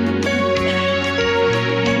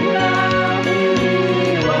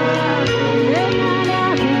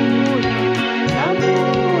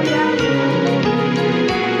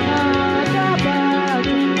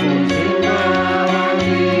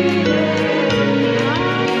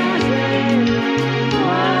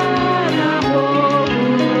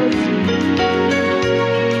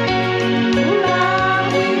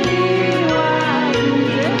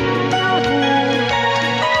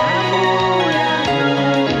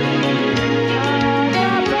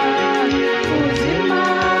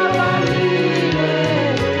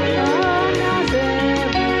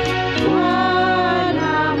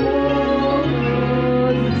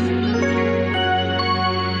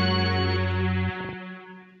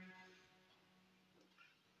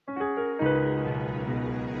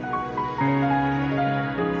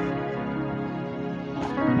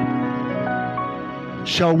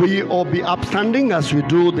 Shall we all be upstanding as we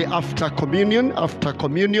do the after communion? After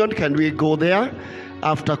communion, can we go there?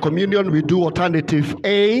 After communion, we do alternative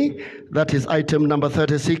A. That is item number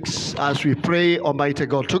 36 as we pray Almighty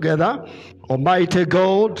God together. Almighty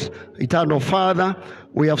God, eternal Father,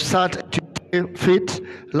 we have sat at your feet,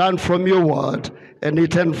 learned from your word, and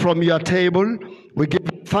eaten from your table. We give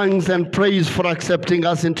you thanks and praise for accepting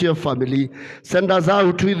us into your family. Send us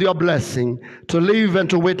out with your blessing to live and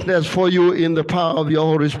to witness for you in the power of your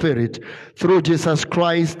Holy Spirit through Jesus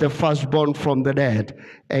Christ, the firstborn from the dead.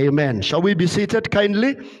 Amen. Shall we be seated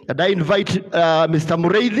kindly? And I invite Mr.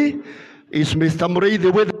 Mureithi. Is Mr.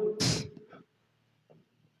 Mureithi with us?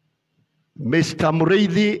 Mr.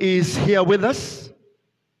 Mureithi is here with us.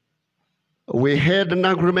 We had an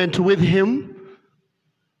agreement with him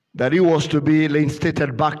that he was to be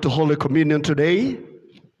reinstated back to Holy Communion today.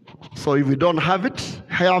 So if we don't have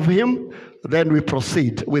him, then we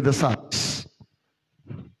proceed with the service.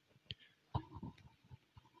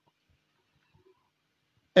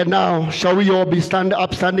 And now, shall we all be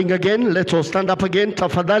upstanding again? Let us stand up again.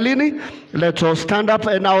 Tafadhalini. Let us stand up.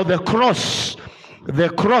 And now the cross the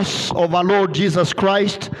cross of our Lord Jesus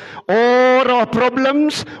Christ. All our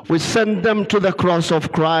problems, we send them to the cross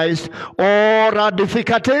of Christ. All our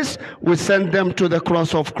difficulties, we send them to the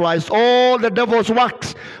cross of Christ. All the devil's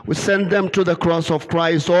works, we send them to the cross of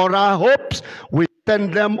Christ. All our hopes, we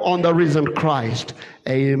send them on the risen Christ.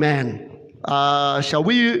 Amen. Shall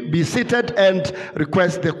we be seated and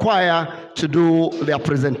request the choir to do their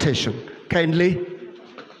presentation? Kindly,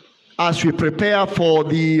 as we prepare for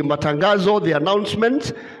the matangazo, the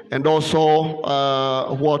announcement, and also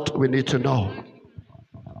what we need to know.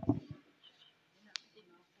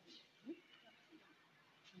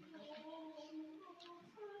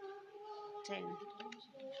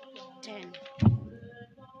 Ten.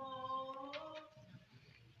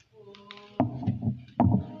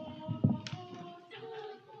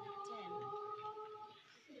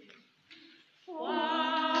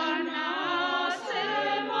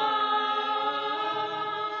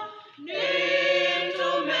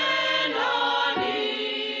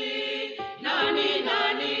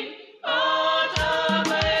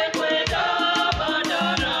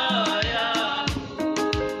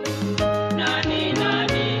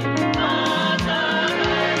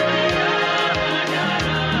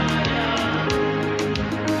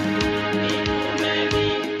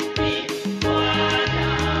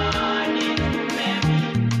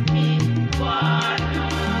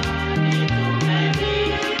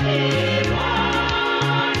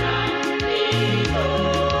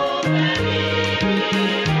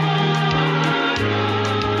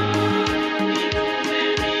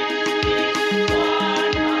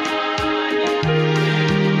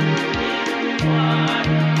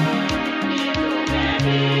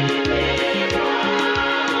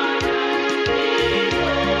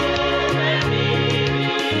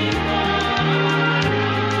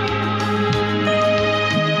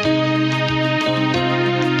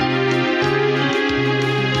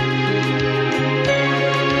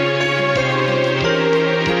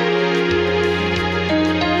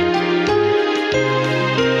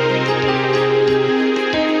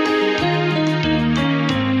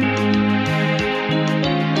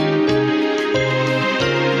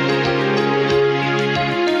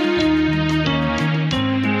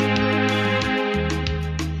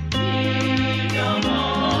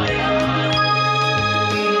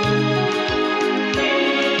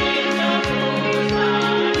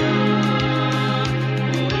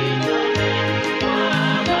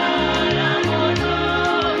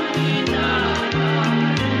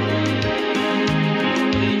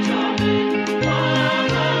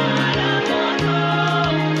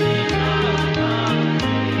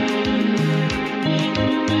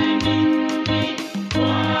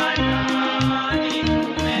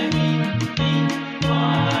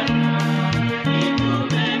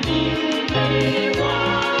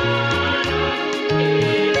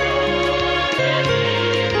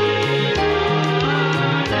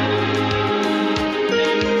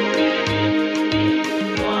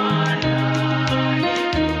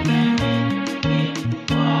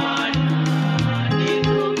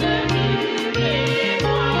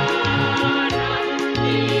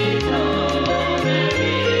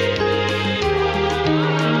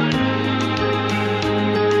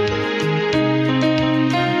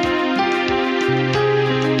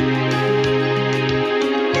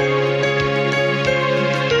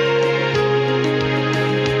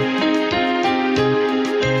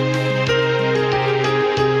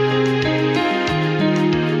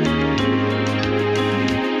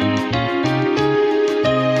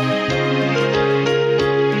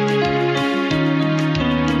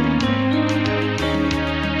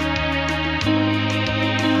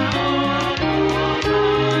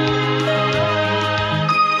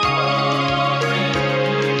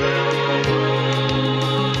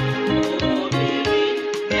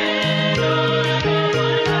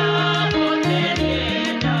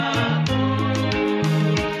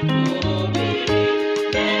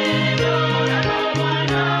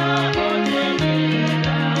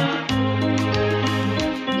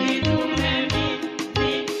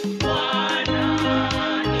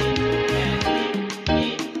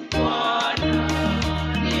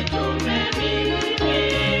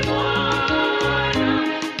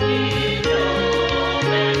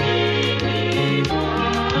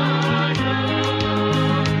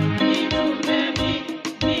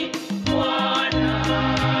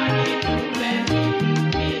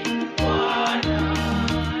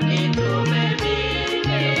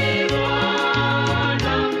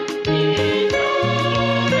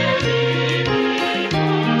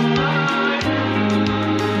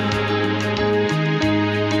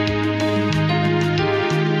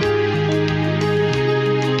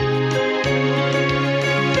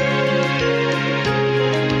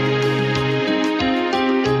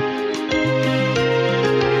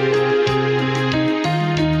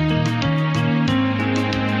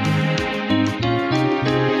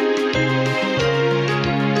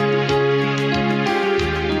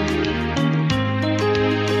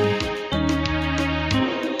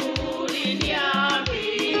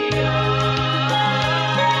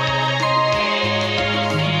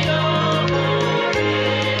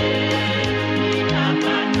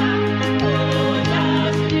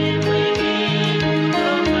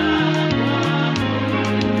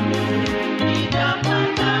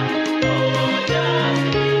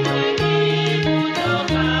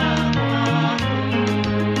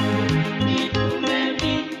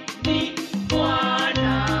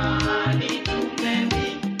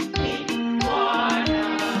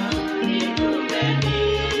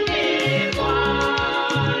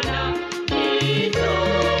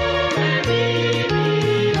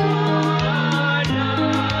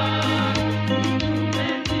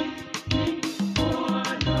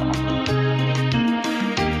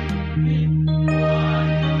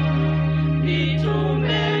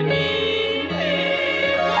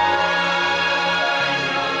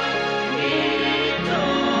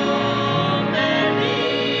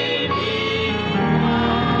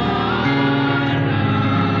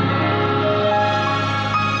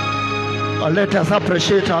 Let us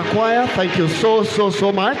appreciate our choir. Thank you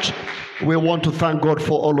so much. We want to thank God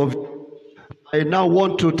for all of you. I now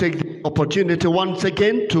want to take the opportunity once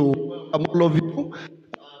again to welcome all of you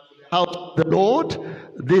out of the Lord.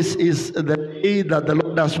 This is the day that the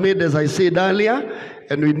Lord has made, as I said earlier,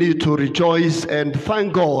 and we need to rejoice and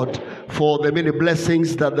thank God for the many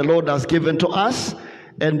blessings that the Lord has given to us.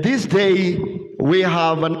 And this day, we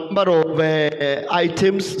have a number of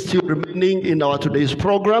items still remaining in our today's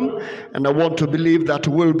program, and I want to believe that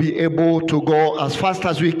we'll be able to go as fast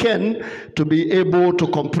as we can to be able to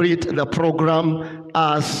complete the program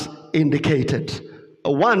as indicated.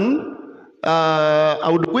 One, I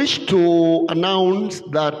would wish to announce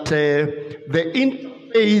that the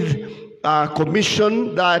Interfaith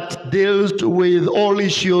Commission that deals with all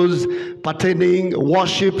issues pertaining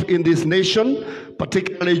worship in this nation,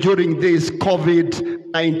 particularly during this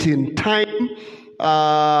COVID-19 time,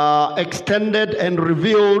 extended and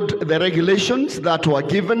revealed the regulations that were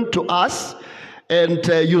given to us. And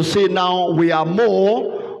you see now we are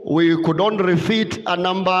more. We could only fit a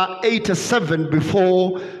number 87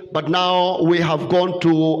 before, but now we have gone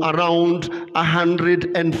to around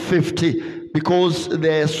 150 because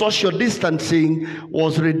the social distancing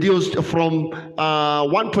was reduced from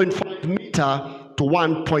 1.5 meter to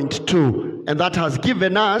 1.2, and that has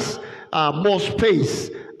given us more space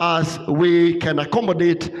as we can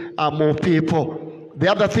accommodate more people.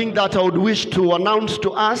 The other thing that I would wish to announce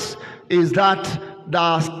to us is that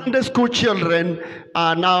the Sunday school children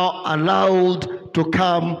are now allowed to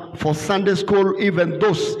come for Sunday school, even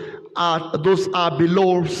those are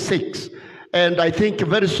below 6. And I think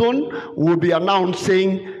very soon we'll be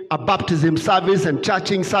announcing a baptism service and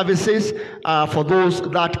churching services for those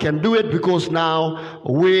that can do it, because now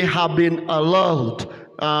we have been allowed,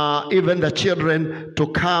 even the children, to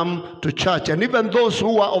come to church. And even those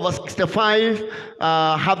who are over 65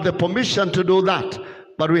 have the permission to do that.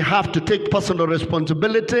 But we have to take personal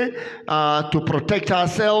responsibility to protect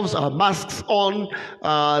ourselves, our masks on,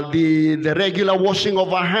 the regular washing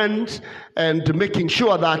of our hands, and making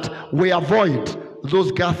sure that we avoid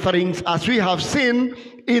those gatherings, as we have seen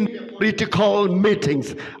in political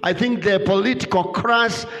meetings. I think the political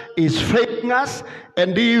crash is failing us,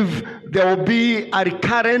 and if there will be a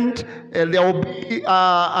recurrent, there will be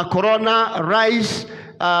a corona rise,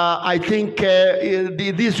 I think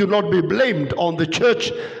this will not be blamed on the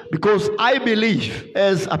church, because I believe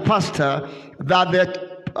as a pastor that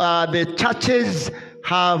the churches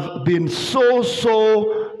have been so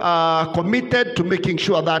committed to making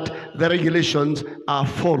sure that the regulations are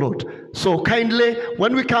followed. So kindly,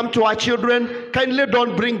 when we come to our children, kindly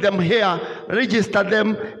don't bring them here. Register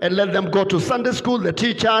them and let them go to Sunday school. The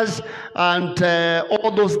teachers and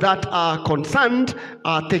all those that are concerned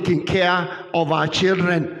are taking care of our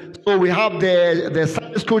children. So we have the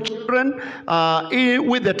Sunday school children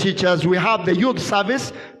with the teachers. We have the youth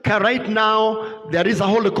service. Right now, there is a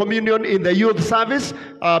Holy Communion in the youth service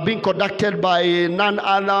being conducted by none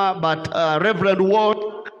other but Reverend Ward.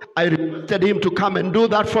 I requested him to come and do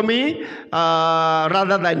that for me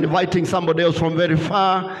rather than inviting somebody else from very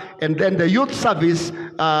far. And then the youth service,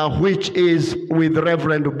 which is with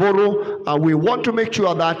Reverend Boro. We want to make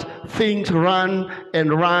sure that things run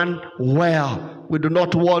well. We do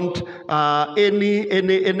not want any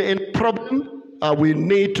problem. We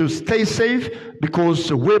need to stay safe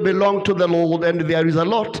because we belong to the Lord, and there is a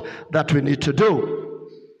lot that we need to do.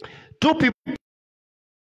 Two people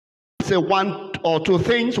say one or two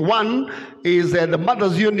things. One is the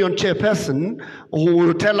Mothers Union chairperson, who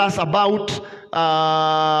will tell us about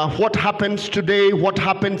what happens today, what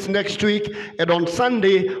happens next week, and on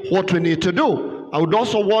Sunday what we need to do. I would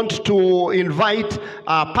also want to invite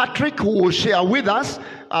Patrick, who will share with us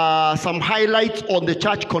some highlights on the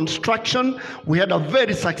church construction. We had a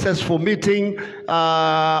very successful meeting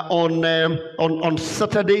on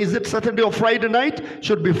Saturday. Is it Saturday or Friday night?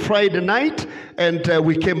 Should be Friday night. And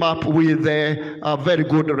we came up with very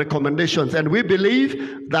good recommendations. And we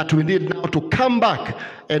believe that we need now to come back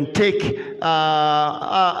and take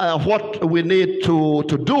what we need to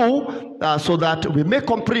do so that we may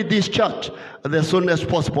complete this church as soon as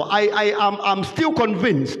possible. I'm still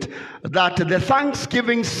convinced that the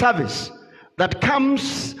Thanksgiving service that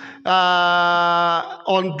comes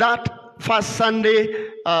on that first Sunday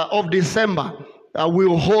of December,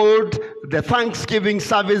 we'll hold the Thanksgiving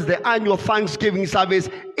service, the annual Thanksgiving service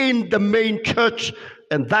in the main church,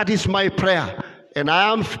 and that is my prayer. And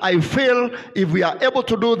I feel if we are able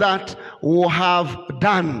to do that, we'll have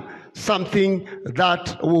done something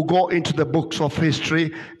that will go into the books of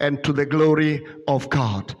history and to the glory of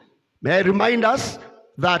God. May I remind us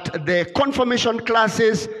that the confirmation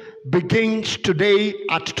classes begins today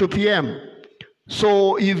at 2 p.m.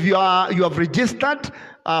 So if you have registered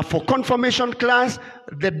for confirmation class,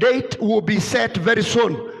 the date will be set very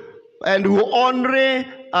soon. And we will only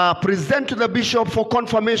present to the bishop for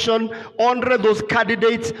confirmation only those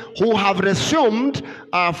candidates who have resumed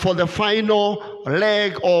for the final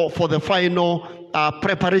leg or for the final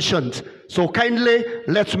preparations. So kindly,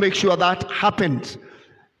 let's make sure that happens.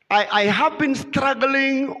 I have been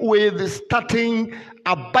struggling with starting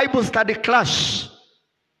a Bible study class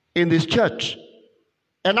in this church.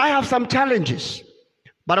 And I have some challenges.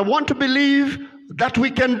 But I want to believe that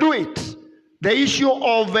we can do it. The issue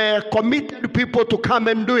of committed people to come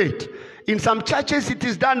and do it. In some churches, it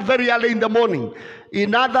is done very early in the morning.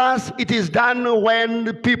 In others, it is done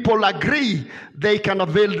when people agree they can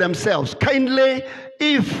avail themselves. Kindly,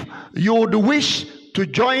 if you would wish to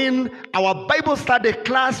join our Bible study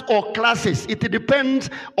class or classes, it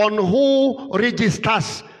depends on who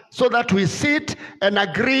registers, so that we sit and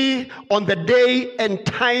agree on the day and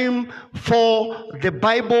time for the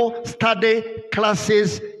Bible study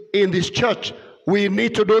classes in this church. We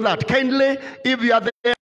need to do that. Kindly, if you are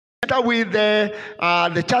there with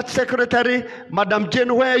the church secretary, Madam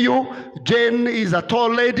Jane, where are you? Jane is a tall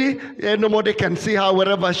lady, and nobody can see her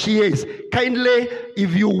wherever she is. Kindly,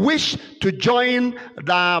 if you wish to join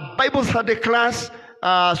the Bible study class,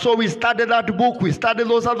 so we studied that book, we studied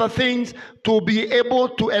those other things to be able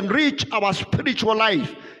to enrich our spiritual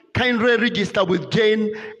life. Kindly register with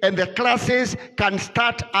Jane, and the classes can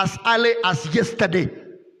start as early as yesterday.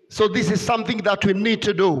 So this is something that we need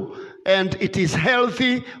to do, and it is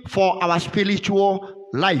healthy for our spiritual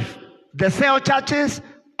life. The cell churches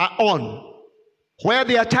are on. Where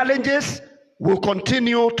there are challenges, we'll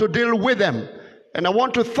continue to deal with them. And I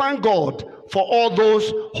want to thank God for all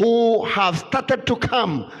those who have started to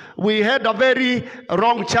come. We had a very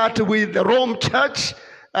wrong chat with the Rome Church,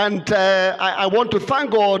 and I want to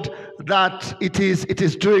thank God that it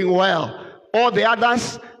is doing well. All the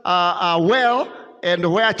others are well,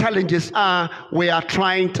 and where challenges are, we are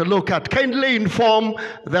trying to look at. Kindly inform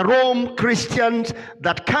the Rome Christians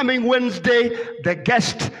that coming Wednesday, the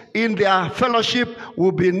guest in their fellowship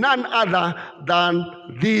will be none other than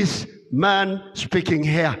this man speaking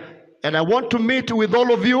here. And I want to meet with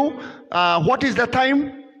all of you. What is the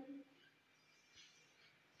time?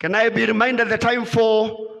 Can I be reminded the time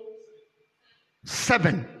for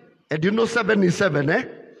 7? And you know 7 is 7, eh?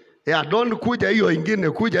 Yeah, don't kuja hiyo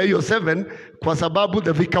ingine, kuja hiyo 7, kwa sababu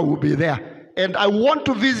the vicar will be there. And I want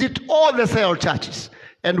to visit all the cell churches,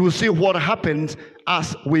 and we'll see what happens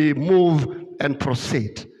as we move and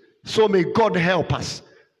proceed. So may God help us.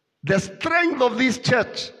 The strength of this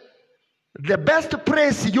church, the best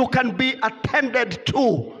place you can be attended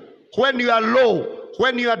to when you are low,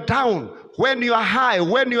 when you are down, when you are high,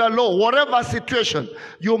 when you are low, whatever situation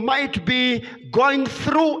you might be going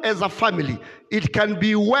through as a family, it can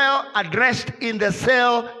be well addressed in the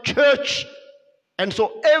cell church. And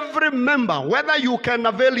so every member, whether you can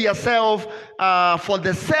avail yourself for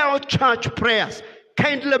the cell church prayers,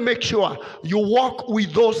 kindly make sure you walk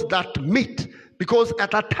with those that meet, because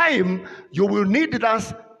at a time you will need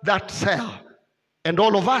that cell. And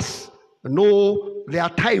all of us know there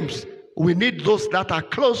are times we need those that are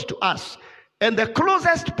close to us. And the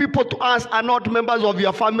closest people to us are not members of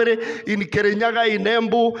your family in Kirinyaga, in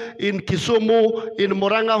Embu, in Kisumu, in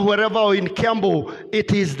Muranga, wherever, or in Kiambu.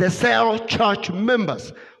 It is the cell church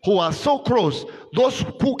members who are so close, those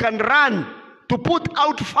who can run to put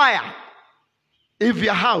out fire if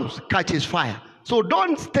your house catches fire. So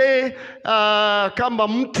don't stay kama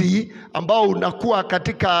mti ambao unakuwa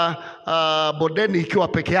katika bodeni ikiwa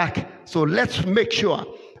peke yake. So let's make sure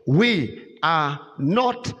we are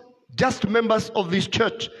not just members of this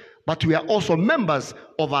church, but we are also members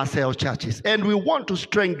of our cell churches. And we want to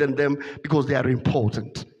strengthen them because they are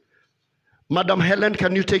important. Madam Helen,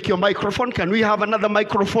 can you take your microphone? Can we have another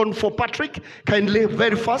microphone for Patrick? Kindly,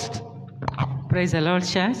 very fast. Praise the Lord,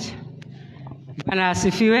 church. Bwana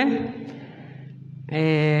asifiwe.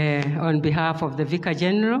 On behalf of the Vicar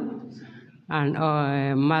General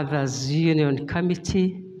and Mothers Union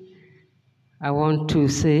Committee, I want to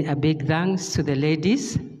say a big thanks to the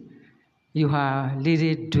ladies. You are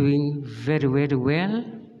really doing very, very well,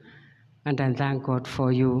 and I thank God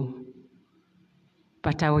for you.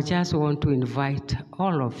 But I would just want to invite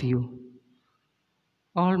all of you,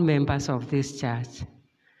 all members of this church,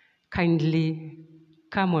 kindly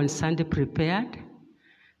come on Sunday prepared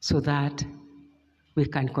so that we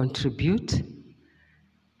can contribute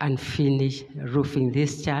and finish roofing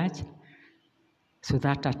this church, so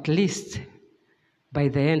that at least by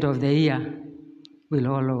the end of the year,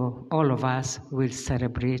 all of us will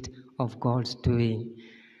celebrate of God's doing.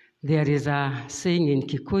 There is a saying in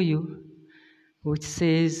Kikuyu which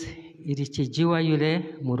says ilichijiwa yule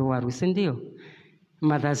muruwaru, si ndio?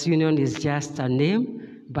 Mothers Union is just a name,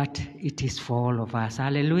 but it is for all of us.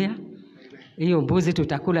 Hallelujah. Hiyo mbuzi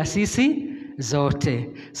tutakula sisi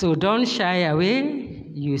zote. So don't shy away.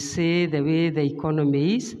 You say the way the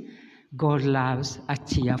economy is, God loves a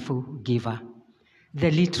cheerful giver.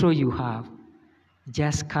 The little you have,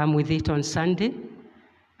 just come with it on Sunday,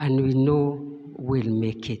 and we know we'll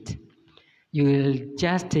make it. You will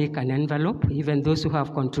just take an envelope, even those who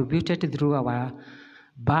have contributed through our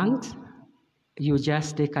banks, you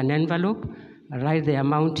just take an envelope, write the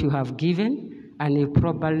amount you have given, and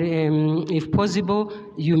if possible,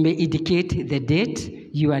 you may indicate the date,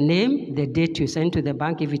 your name, the date you send to the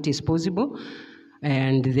bank if it is possible,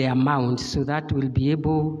 and the amount, so that we'll be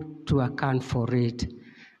able to account for it.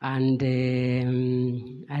 And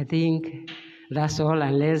I think that's all,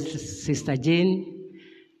 unless Sister Jane,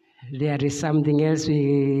 there is something else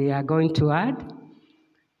we are going to add.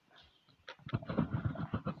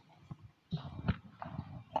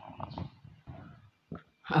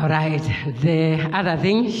 All right, the other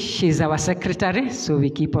thing, she's our secretary, so we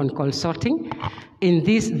keep on consulting. In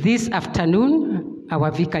this afternoon, our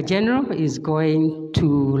Vicar General is going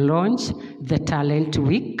to launch the Talent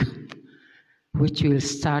Week, which will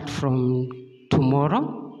start from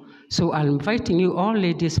tomorrow. So I'm inviting you all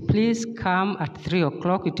ladies, please come at 3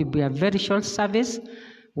 o'clock. It will be a very short service,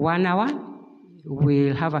 1 hour.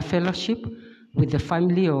 We'll have a fellowship with the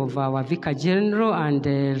family of our Vicar General and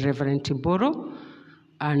Reverend Timboro,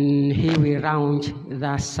 and he will round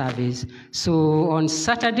that service. So on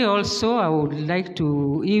Saturday also, I would like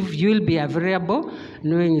to, if you'll be available,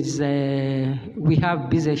 knowing we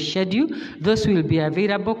have busy schedule, those will be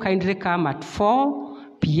available, kindly come at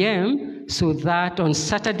 4 p.m. so that on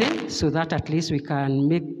Saturday, so that at least we can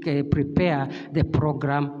prepare the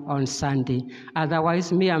program on Sunday.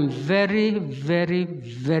 Otherwise, I'm very, very,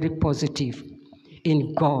 very positive.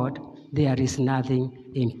 In God, there is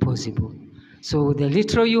nothing impossible. So the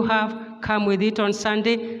little you have, come with it on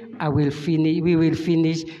Sunday. We will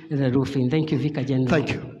finish the roofing. Thank you, Vicar General.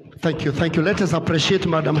 Thank you. Thank you. Thank you. Let us appreciate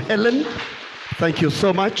Madam Helen. Thank you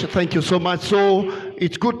so much. Thank you so much. So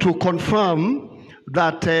it's good to confirm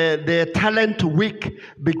that the Talent Week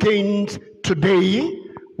begins today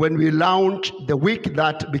when we launch the week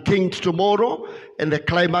that begins tomorrow, and the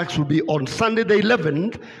climax will be on Sunday the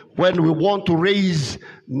 11th, when we want to raise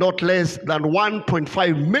not less than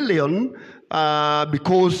 1.5 million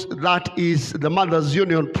because that is the Mothers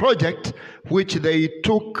Union project, which they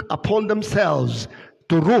took upon themselves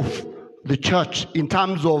to roof the church in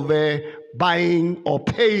terms of buying or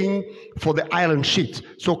paying for the iron sheets.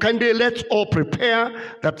 So kindly let's all prepare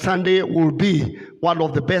that Sunday will be one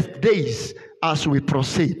of the best days as we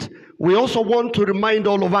proceed. We also want to remind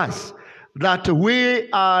all of us that we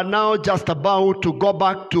are now just about to go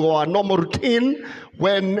back to our normal routine,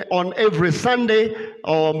 when on every Sunday,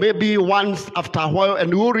 or maybe once after a while,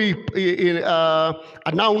 and we'll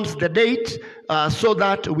announce the date so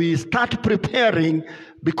that we start preparing,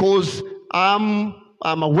 because I'm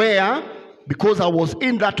aware, because I was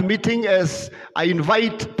in that meeting, as I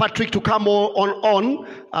invite Patrick to come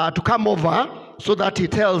to come over so that he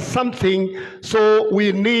tells something. So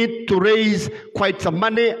we need to raise quite some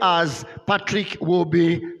money, as Patrick will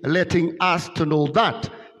be letting us to know that.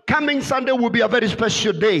 Coming Sunday will be a very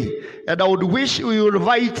special day, and I would wish you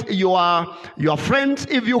invite your friends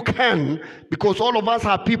if you can, because all of us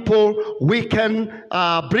are people we can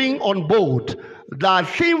bring on board. The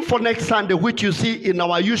theme for next Sunday, which you see in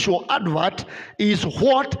our usual advert, is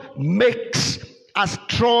what makes a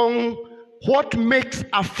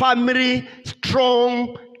family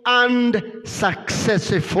strong and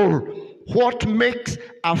successful. What makes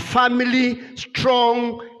a family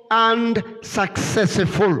strong and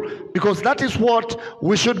successful, because that is what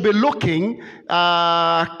we should be looking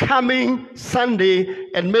coming Sunday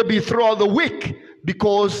and maybe throughout the week,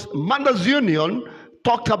 because Mothers Union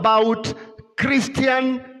talked about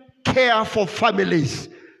Christian care for families.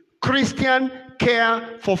 Christian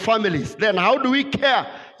care for families. Then how do we care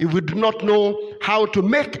if we do not know how to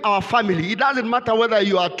make our family? It doesn't matter whether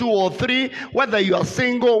you are 2 or 3, whether you are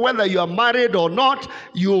single, whether you are married or not,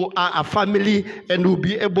 you are a family, and we'll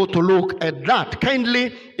be able to look at that.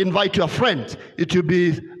 Kindly invite your friends. It will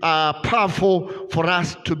be powerful for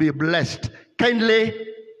us to be blessed. Kindly,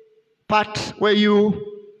 Pat, where you...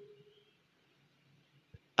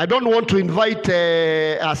 I don't want to invite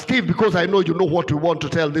Steve, because I know you know what we want to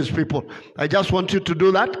tell these people. I just want you to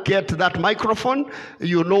do that. Get that microphone.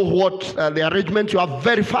 You know what the arrangement. You are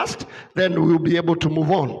very fast. Then we'll be able to move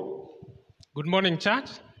on. Good morning, church.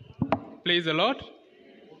 Praise the Lord.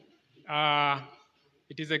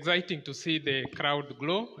 It is exciting to see the crowd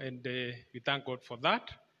glow, and we thank God for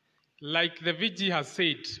that. Like the VG has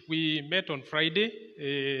said, we met on Friday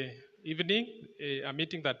evening, a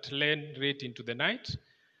meeting that ran late into the night,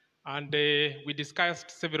 and we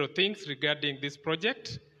discussed several things regarding this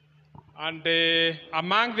project. And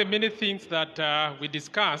among the many things that we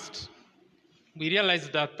discussed, we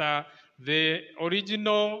realized that the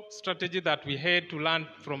original strategy that we had to learn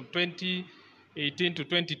from 2018 to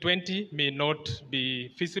 2020 may not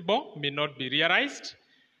be feasible, may not be realized.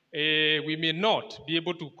 We may not be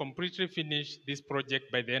able to completely finish this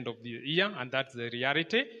project by the end of the year, and that's the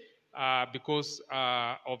reality because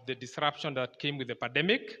of the disruption that came with the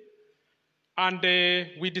pandemic. And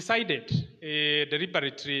we decided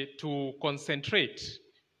deliberately to concentrate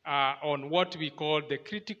on what we call the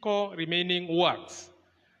critical remaining works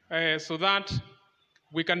so that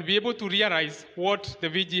we can be able to realize what the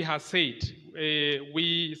VG has said.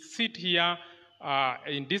 We sit here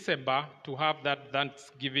in December to have that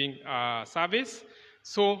Thanksgiving service.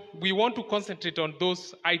 So we want to concentrate on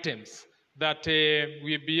those items that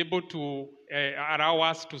will be able to allow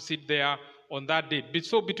us to sit there on that date.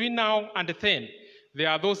 So between now and then, there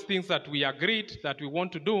are those things that we agreed that we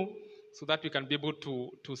want to do so that we can be able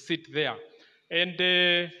to sit there. And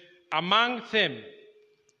among them,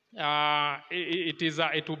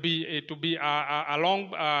 it will be a long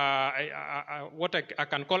what I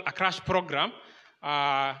can call a crash program,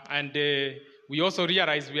 and we also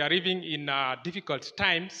realize we are living in difficult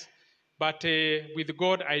times, but with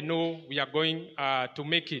God I know we are going to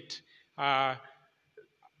make it. I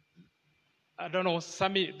don't know,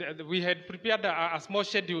 Sammy, we had prepared a small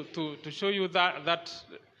schedule to show you that.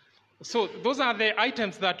 So those are the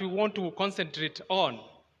items that we want to concentrate on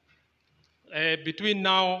between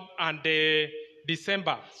now and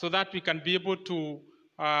December, so that we can be able to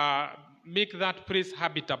make that place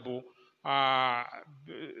habitable.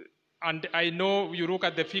 And I know you look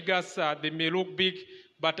at the figures, they may look big,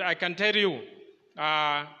 but I can tell you,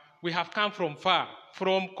 we have come from far.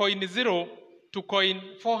 From coin zero to coin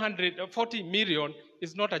 440 million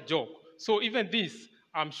is not a joke. So even this,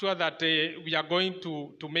 I'm sure that we are going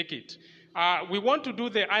to make it. We want to do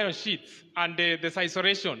the iron sheets and the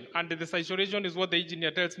scissoration, and the scissoration is what the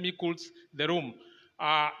engineer tells me cools the room.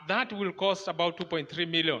 That will cost about 2.3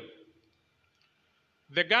 million.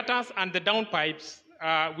 The gutters and the downpipes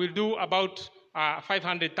will do about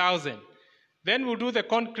 500,000. Then we'll do the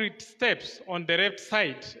concrete steps on the left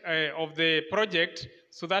side of the project,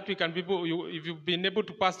 so that we can be able, if you've been able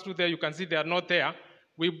to pass through there, you can see they are not there.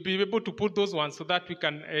 We'll be able to put those ones so that we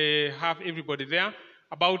can have everybody there,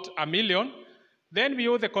 about 1 million. Then we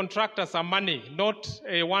owe the contractor some money, not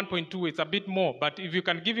 1.2, it's a bit more, but if you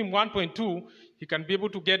can give him 1.2, he can be able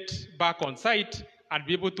to get back on site and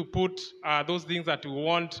be able to put those things that we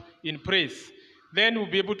want in place. Then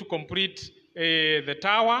we'll be able to complete the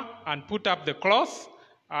tower and put up the cloth,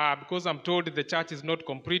 because I'm told the church is not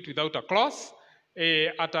complete without a cloth,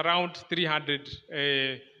 at around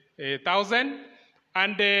 300,000.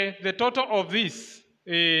 And the total of this,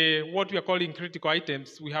 what we are calling critical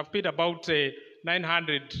items, we have paid about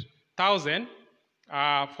 900,000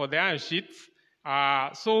 for the iron sheets.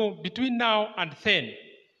 So between now and then,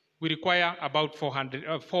 we require about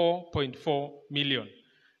 4.4 million.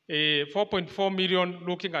 4.4 million,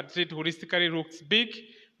 looking at it holistically, looks big,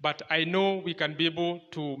 but I know we can be able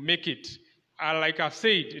to make it. Like I've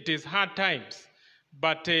said, it is hard times,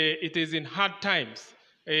 but it is in hard times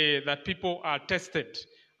that people are tested.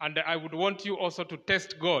 And I would want you also to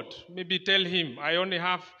test God. Maybe tell him, I only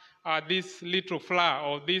have this little flour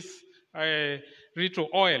or this little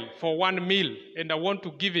oil for 1 meal, and I want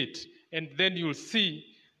to give it. And then you'll see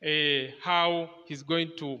how he's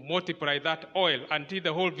going to multiply that oil until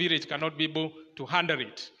the whole village cannot be able to handle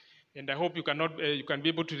it. And I hope you can be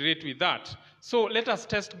able to relate with that. So let us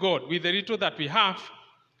test God with the little that we have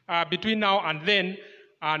between now and then,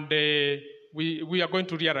 and we are going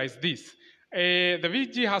to realize this. The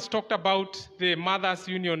VG has talked about the Mothers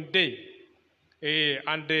Union Day,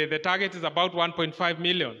 and the target is about 1.5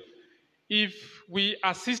 million. If we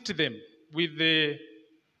assist them with the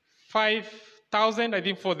 5,000, I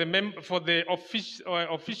think for the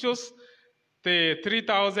officials, the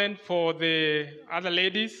 3,000 for the other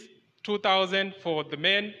ladies, 2,000 for the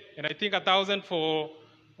men, and I think 1,000 for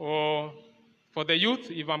the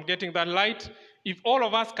youth, if I'm getting that right. If all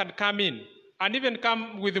of us can come in and even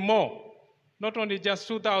come with more, not only just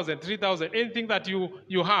 2,000, 3,000, anything that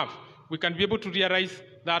you have, we can be able to realize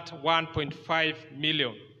that 1.5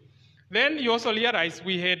 million. Then you also realize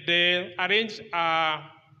we had arranged a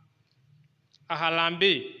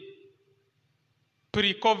Harambee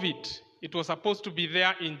pre-COVID. It was supposed to be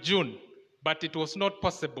there in June, but it was not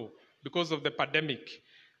possible because of the pandemic.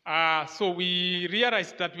 So we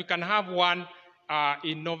realized that we can have one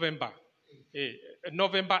in November,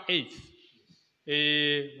 November 8th.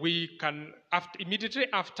 We can, immediately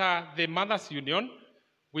after the Mothers Union,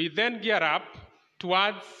 we then gear up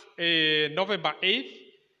towards November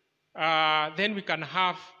 8th. Then we can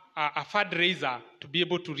have a fundraiser to be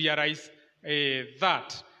able to realize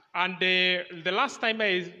that. And the last time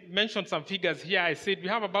I mentioned some figures here, I said we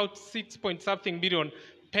have about 6-point-something million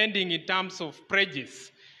pending in terms of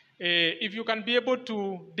pledges. If you can be able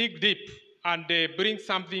to dig deep and bring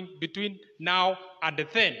something between now and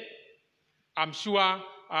then, I'm sure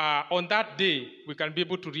on that day we can be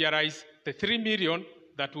able to realize the 3 million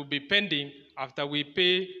that will be pending after we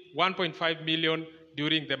pay 1.5 million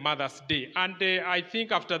during the Mother's Day. And I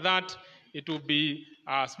think after that it will be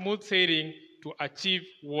smooth sailing to achieve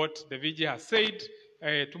what the VG has said,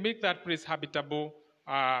 to make that place habitable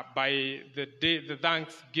by the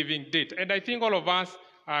Thanksgiving date. And I think all of us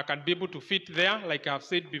can be able to fit there, like I have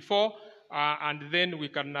said before, and then we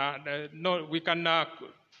can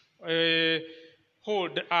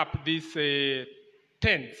hold up these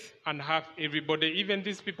tents and have everybody, even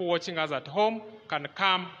these people watching us at home, can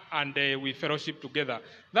come and we fellowship together.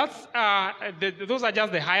 Those are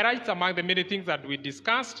just the highlights among the many things that we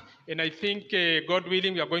discussed. And I think, God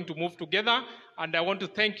willing, we are going to move together. And I want to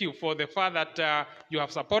thank you for the fact that you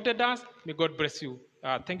have supported us. May God bless you.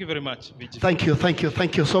 Thank you very much, Vijay.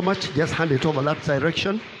 Thank you so much. Just hand it over that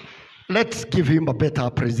direction. Let's give him a better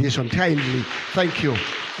appreciation. Kindly, thank you.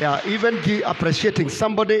 Yeah, even appreciating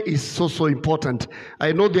somebody is so important.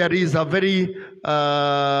 I know there is a very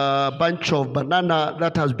bunch of banana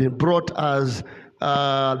that has been brought as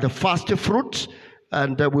the first fruit,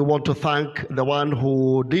 and we want to thank the one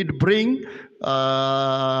who did bring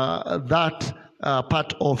that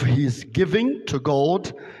part of his giving to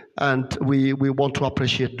God. And we want to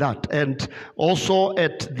appreciate that. And also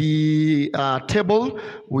at the table,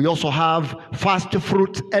 we also have fast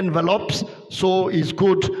fruit envelopes. So it's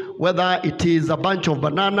good whether it is a bunch of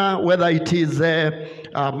banana, whether it is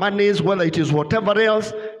monies, whether it is whatever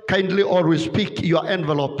else. Kindly always pick your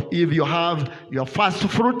envelope. If you have your fast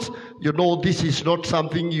fruit, you know this is not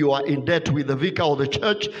something you are in debt with the vicar or the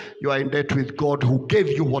church. You are in debt with God who gave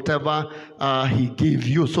you whatever he gave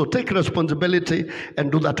you. So take responsibility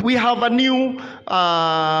and do that. We have a new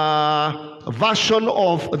version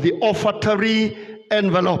of the offertory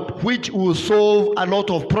envelope, which will solve a lot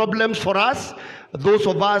of problems for us. Those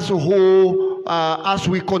of us who, as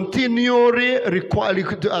we continually require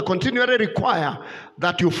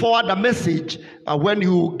that you forward a message when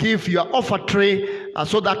you give your offertory,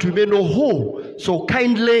 so that we may know who. So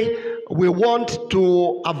kindly, we want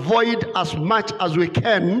to avoid as much as we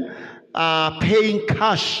can paying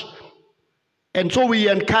cash. And so we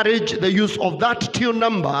encourage the use of that till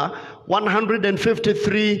number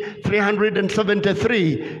 153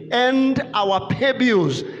 373 and our pay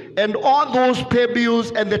bills. And all those pay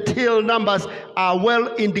bills and the till numbers are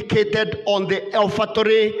well indicated on the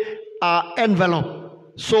offertory envelope.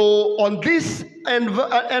 So on this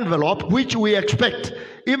envelope, which we expect,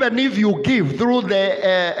 even if you give through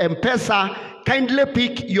the M-Pesa, kindly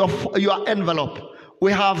pick your envelope.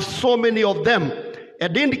 We have so many of them.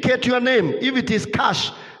 And indicate your name. If it is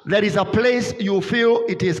cash, there is a place you feel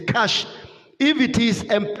it is cash. If it is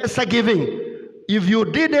M-Pesa giving, if you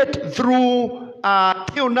did it through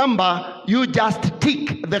till number, you just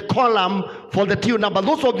tick the column for the till number.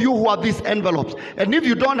 Those of you who have these envelopes, and if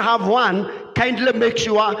you don't have one, kindly make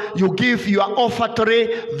sure you give your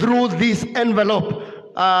offertory through this envelope.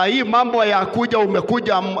 Hii mambo ya kuja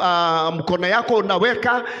umekuja mkono yako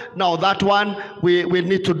unaweka, now that one we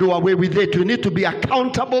need to do away with it. We need to be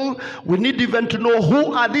accountable. We need even to know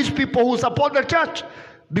who are these people who support the church.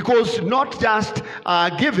 Because not just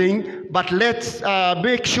giving, but let's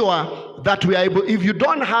make sure that we are able, if you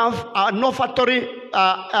don't have an offertory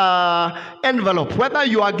envelope, whether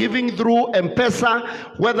you are giving through M-Pesa,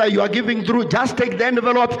 whether you are giving through, just take the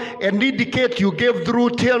envelope and indicate you gave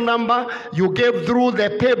through till number, you gave through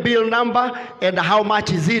the pay bill number, and how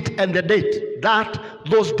much is it and the date.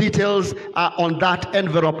 Those details are on that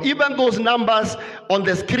envelope. Even those numbers on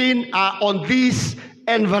the screen are on this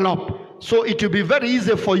envelope. So it will be very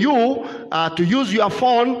easy for you to use your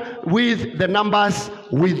phone with the numbers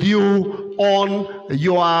with you on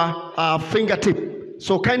your fingertip.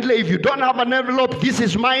 So kindly, if you don't have an envelope, this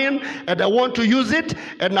is mine and I want to use it,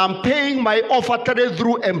 and I'm paying my offertory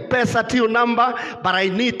through M-Pesa till number, but I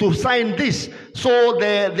need to sign this. So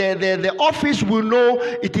the office will know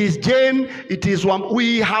it is Jane, it is one.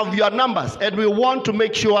 We have your numbers, and we want to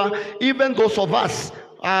make sure even those of us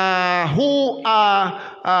who are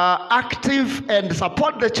active and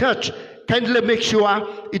support the church, kindly make sure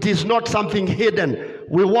it is not something hidden.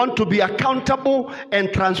 We want to be accountable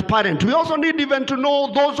and transparent. We also need even to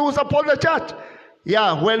know those who support the church.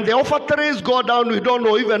 Yeah, when the offertories go down, we don't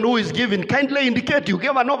know even who is giving. Kindly indicate you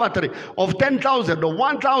gave an offertory of 10,000 or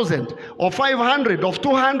 1,000 or 500 or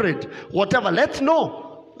 200, whatever. Let's know.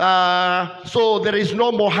 So there is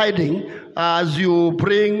no more hiding. As you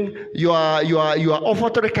bring your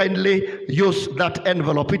offertory, kindly use that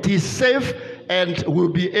envelope. It is safe, and we'll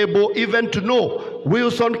be able even to know.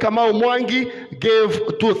 Wilson Kamau Mwangi gave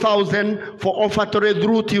 2,000 for offertory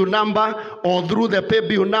through till number or through the pay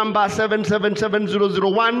bill number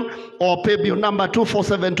 777001 or pay bill number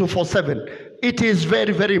 247247. It is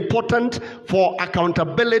very, very important for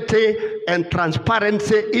accountability and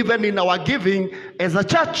transparency, even in our giving as a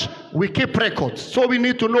church. We keep records. So we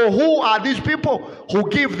need to know who are these people who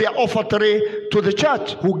give their offertory to the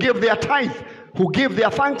church, who give their tithe, who give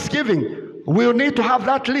their thanksgiving. We'll need to have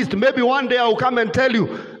that list. Maybe one day I'll come and tell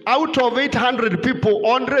you, out of 800 people,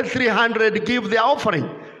 300 give their offering,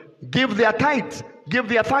 give their tithes, give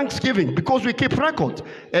their thanksgiving, because we keep records.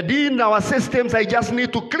 And in our systems, I just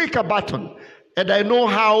need to click a button, and I know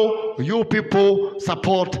how you people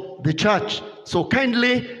support the church. So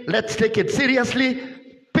kindly, let's take it seriously.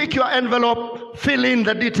 Pick your envelope, fill in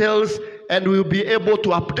the details, and we'll be able to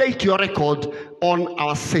update your record on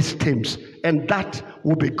our systems. And that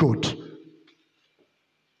will be good.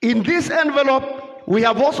 In this envelope, we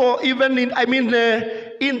have also even in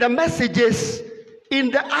the messages, in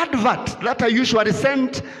the advert that I usually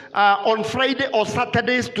send on Friday or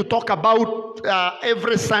Saturdays to talk about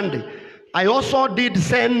every Sunday, I also did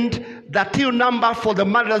send the till number for the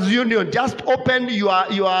Mothers Union. Just open your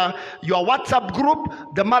WhatsApp group.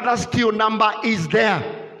 The Mothers till number is there.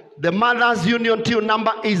 The Mothers Union till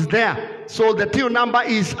number is there. So the till number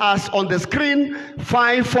is as on the screen,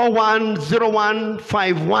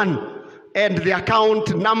 5410151. And the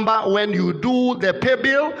account number, when you do the pay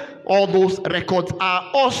bill, all those records are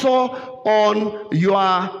also on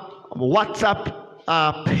your WhatsApp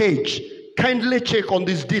page. Kindly check on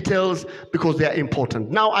these details because they are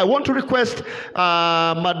important. Now, I want to request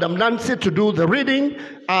Madam Nancy to do the reading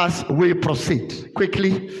as we proceed.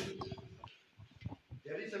 Quickly.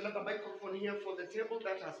 There is another microphone here for the table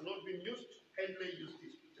that has not been used. Kindly use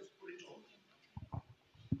this. Just put it on.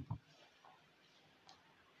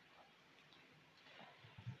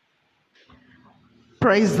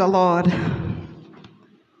 Praise the Lord.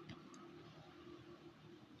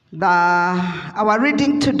 Our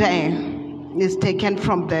reading today is taken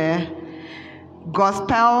from the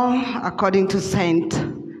Gospel according to Saint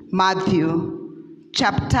Matthew,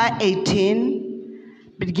 chapter 18,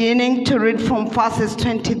 beginning to read from verses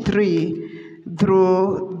 23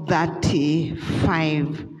 through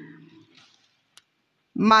 35.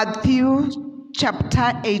 Matthew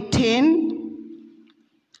chapter 18,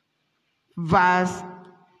 verse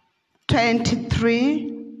 23,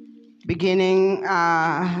 beginning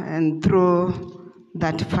and through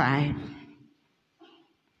 35.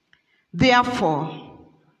 Therefore,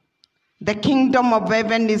 the kingdom of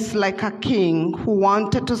heaven is like a king who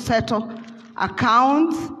wanted to settle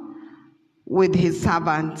accounts with his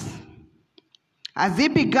servants. As he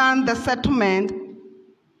began the settlement,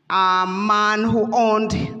 a man who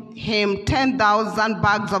owed him 10,000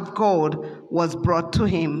 bags of gold was brought to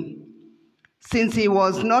him. Since he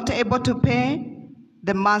was not able to pay,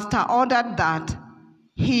 the master ordered that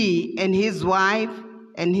he and his wife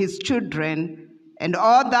and his children and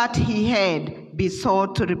all that he had be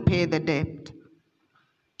sold to repay the debt.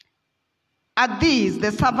 At this,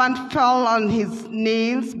 the servant fell on his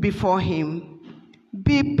knees before him.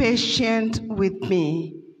 "Be patient with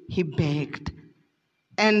me," he begged,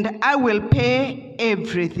 "and I will pay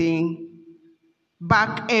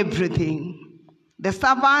back everything." The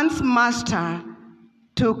servant's master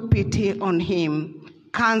took pity on him,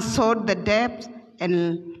 canceled the debt,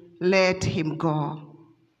 and let him go.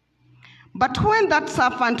 But when that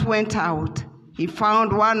servant went out, he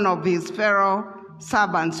found one of his fellow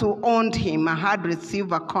servants who owed him 100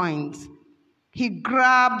 silver coins. He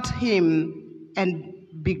grabbed him and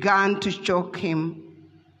began to choke him.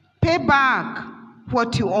 "Pay back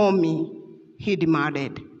what you owe me," he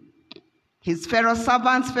demanded. His fellow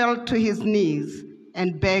servants fell to his knees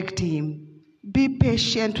and begged him, "Be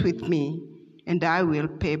patient with me, and I will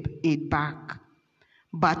pay it back."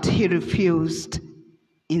 But he refused.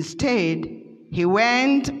 Instead, he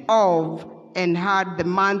went off and had the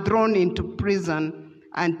man thrown into prison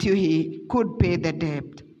until he could pay the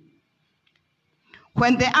debt.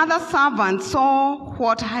 When the other servants saw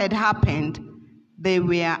what had happened, they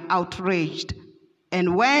were outraged.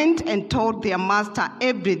 and went and told their master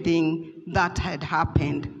everything that had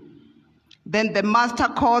happened. Then the master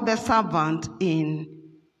called the servant in.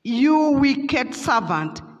 "You wicked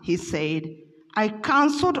servant," he said, "I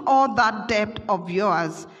canceled all that debt of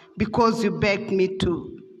yours because you begged me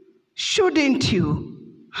to. Shouldn't you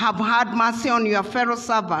have had mercy on your fellow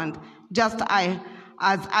servant just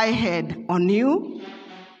as I had on you?"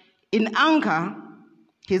 In anger,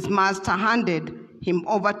 his master handed him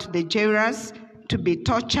over to the jailers to be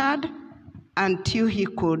tortured until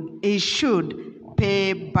he should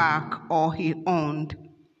pay back all he owned.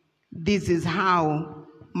 This is how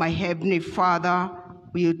my heavenly Father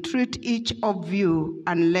will treat each of you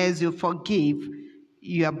unless you forgive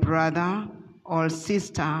your brother or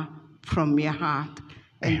sister from your heart.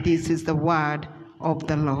 And this is the word of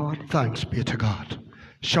the Lord. Thanks be to God.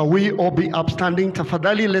 Shall we all be upstanding?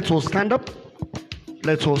 Tafadhali, let's all stand up.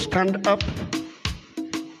 Let's all stand up.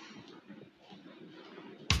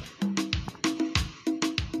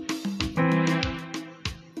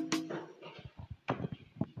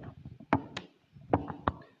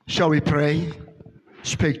 Shall we pray?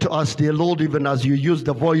 Speak to us, dear Lord, even as you use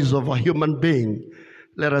the voice of a human being.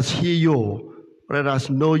 Let us hear you. Let us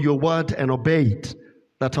know your word and obey it,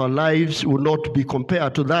 that our lives will not be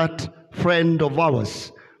compared to that friend of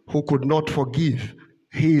ours who could not forgive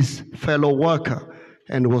his fellow worker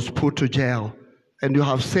and was put to jail. And you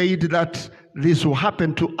have said that this will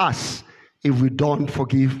happen to us if we don't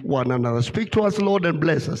forgive one another. Speak to us, Lord, and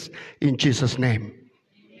bless us in Jesus' name.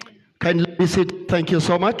 Kindly be seated. Thank you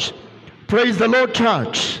so much. Praise the Lord,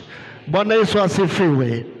 church. Bwana Yesu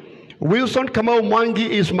asifiwe. Wilson Kamau Mwangi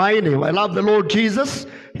is my name. I love the Lord Jesus.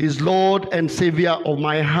 He's Lord and Savior of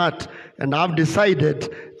my heart. And I've decided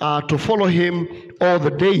to follow him all the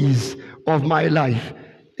days of my life.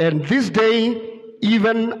 And this day,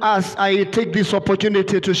 even as I take this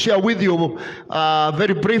opportunity to share with you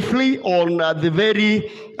very briefly on the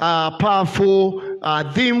very powerful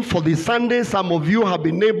theme for this Sunday, some of you have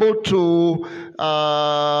been able to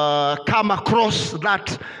come across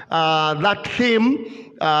that theme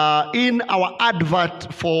in our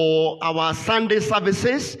advert for our Sunday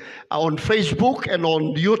services on Facebook and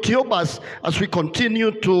on YouTube as we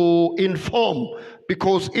continue to inform,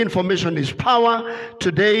 because information is power.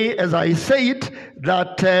 Today, as I said,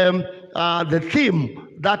 that the theme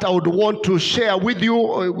that I would want to share with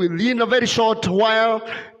you within a very short while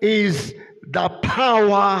is the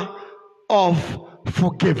power of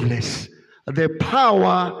forgiveness. The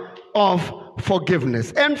power of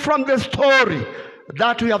forgiveness. And from the story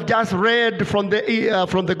that we have just read from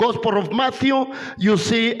the Gospel of Matthew, you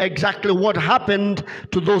see exactly what happened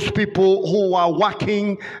to those people who are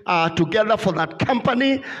working together for that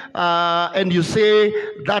company. And you see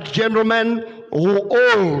that gentleman who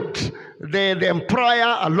owed the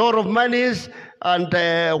employer a lot of monies. And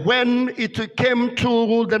when it came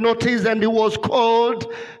to the notice and he was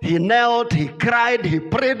called, he knelt, he cried, he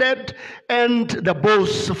prayed, and the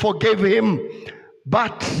boss forgave him.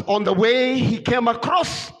 But on the way, he came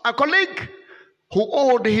across a colleague who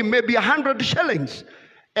owed him maybe 100 shillings.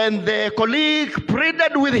 And the colleague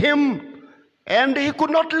pleaded with him, and he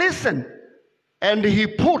could not listen. And he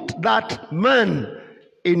put that man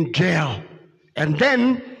in jail. And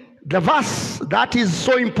then the verse that is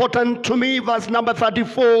so important to me, verse number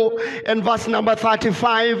 34 and verse number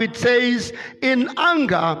 35, it says, in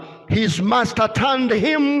anger, his master turned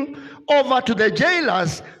him over to the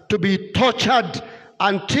jailers to be tortured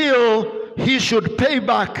until he should pay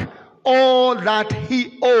back all that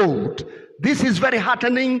he owed. This is very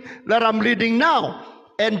heartening that I'm reading now.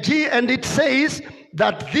 And it says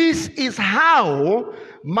that this is how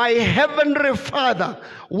my heavenly Father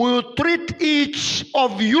will treat each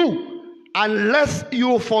of you unless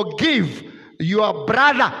you forgive your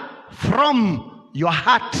brother from your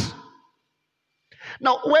heart.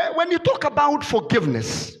 Now, when you talk about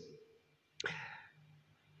forgiveness,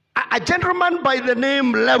 a gentleman by the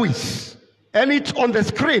name Lewis, and it's on the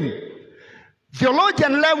screen,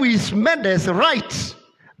 theologian Lewis Mendes writes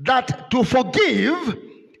that to forgive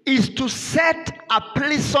is to set a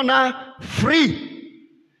prisoner free.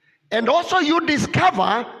 And also you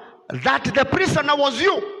discover that the prisoner was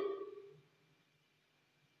you.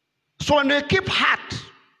 So when you keep hurt,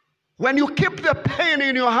 when you keep the pain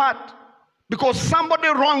in your heart because somebody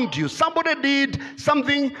wronged you, somebody did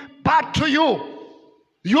something bad to you,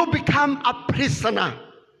 you become a prisoner.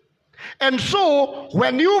 And so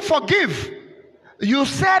when you forgive, you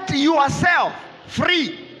set yourself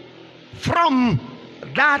free from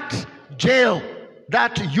that jail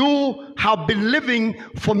that you have been living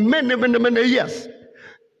for many, many, many years.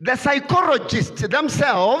 The psychologists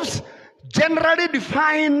themselves generally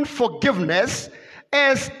define forgiveness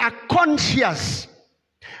as a conscious,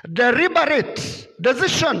 deliberate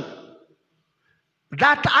decision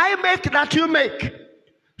that I make, that you make,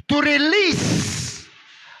 to release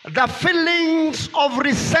the feelings of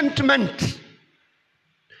resentment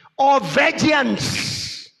or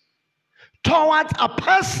vengeance towards a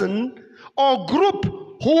person or group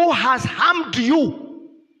who has harmed you.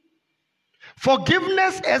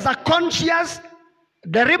 Forgiveness is a conscious,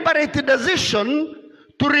 deliberate decision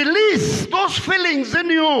to release those feelings in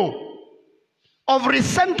you of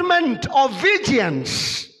resentment or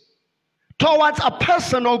vengeance towards a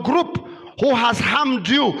person or group who has harmed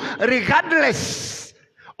you, regardless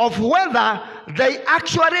of whether they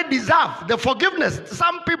actually deserve the forgiveness.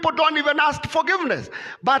 Some people don't even ask forgiveness,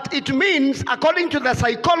 but it means, according to the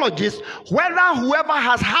psychologists, whether whoever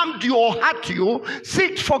has harmed you or hurt you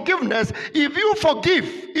seeks forgiveness. If you forgive,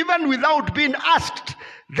 even without being asked,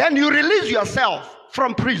 then you release yourself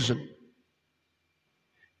from prison.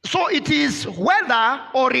 So it is whether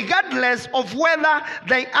or regardless of whether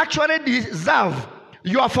they actually deserve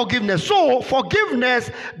your forgiveness. So forgiveness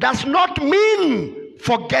does not mean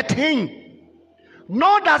forgetting,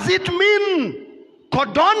 nor does it mean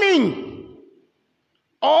condoning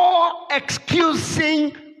or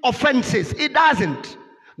excusing offenses. It doesn't.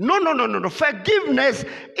 No. Forgiveness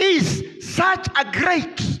is such a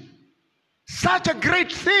great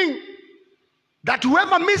thing that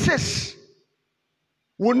whoever misses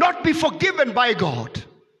will not be forgiven by God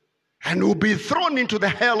and will be thrown into the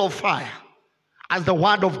hell of fire, as the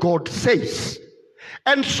word of God says.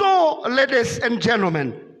 And so, ladies and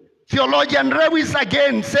gentlemen, theologian Lewis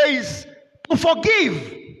again says, to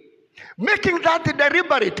forgive, making that a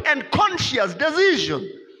deliberate and conscious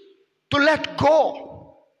decision to let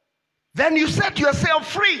go. Then you set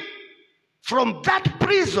yourself free from that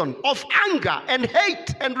prison of anger and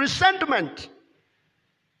hate and resentment.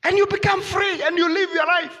 And you become free and you live your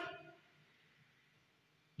life.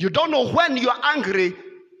 You don't know when you're angry.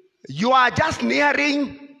 You are just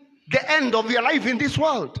nearing the end of your life in this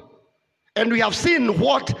world. And we have seen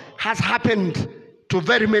what has happened to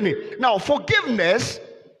very many. Now, forgiveness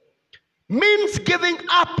means giving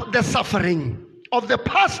up the suffering of the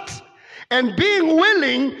past and being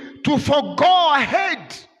willing to forgo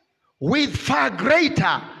ahead with far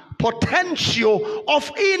greater potential of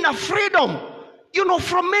inner freedom. You know,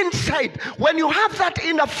 from inside, when you have that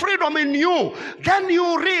inner freedom in you, then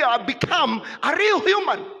you really become a real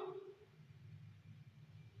human.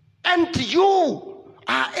 And you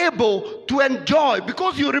are able to enjoy,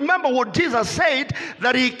 because you remember what Jesus said,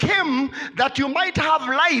 that he came that you might have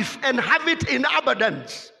life and have it in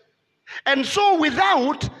abundance. And so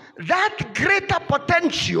without that greater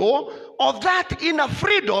potential of that inner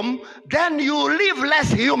freedom, then you live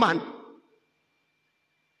less human.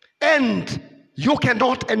 And you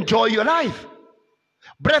cannot enjoy your life.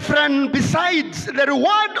 Brethren, besides the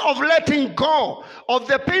reward of letting go of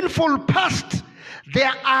the painful past,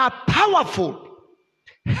 there are powerful,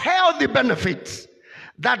 healthy benefits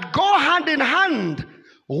that go hand in hand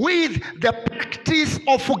with the practice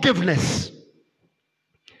of forgiveness.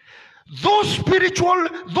 Those spiritual,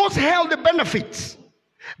 those healthy benefits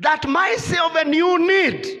that myself and you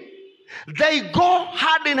need, they go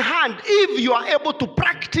hand in hand if you are able to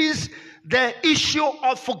practice the issue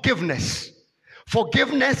of forgiveness.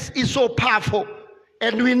 Forgiveness is so powerful,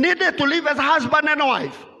 and we needed to live as a husband and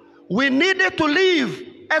wife. We needed to live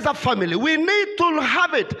as a family. We need to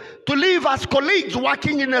have it to live as colleagues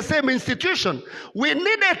working in the same institution. We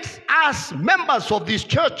need it as members of this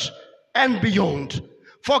church and beyond.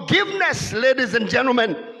 Forgiveness, ladies and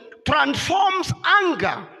gentlemen, transforms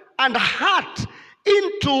anger and hurt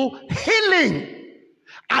into healing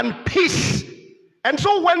and peace. And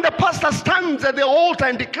so when the pastor stands at the altar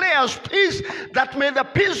and declares peace, that may the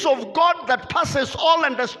peace of God that passes all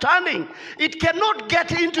understanding, it cannot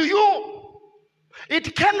get into you.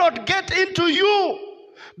 It cannot get into you,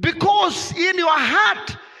 because in your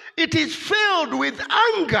heart it is filled with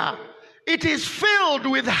anger. It is filled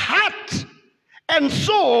with hurt. And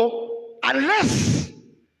so unless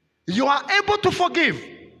you are able to forgive,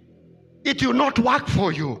 it will not work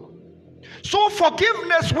for you. So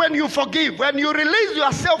forgiveness, when you forgive, when you release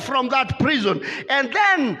yourself from that prison, and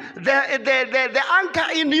then the anger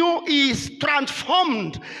in you is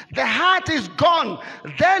transformed, the heart is gone,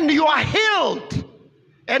 then you are healed.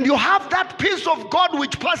 And you have that peace of God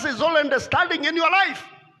which passes all understanding in your life.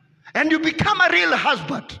 And you become a real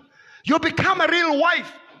husband. You become a real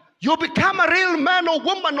wife. You become a real man or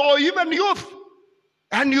woman or even youth.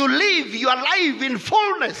 And you live your life in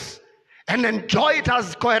fullness. And enjoy it,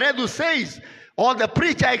 as Koheredu says, or the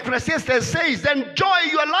preacher Ecclesiastes says, enjoy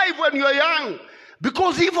your life when you're young,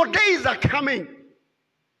 because evil days are coming.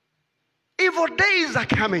 Evil days are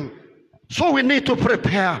coming. So we need to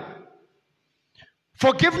prepare.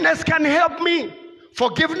 Forgiveness can help me.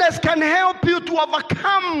 Forgiveness can help you to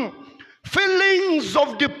overcome feelings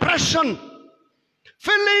of depression,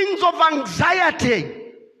 feelings of anxiety.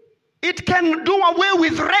 It can do away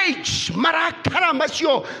with rage,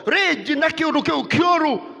 rage,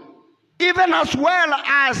 even as well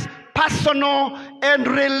as personal and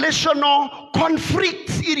relational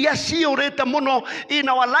conflicts in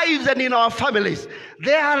our lives and in our families.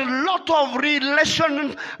 There are a lot of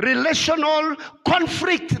relational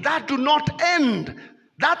conflicts that do not end,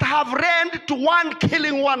 that have led to one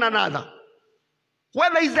killing one another.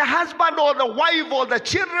 Whether it's the husband or the wife or the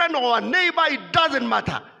children or a neighbor, it doesn't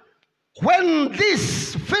matter. When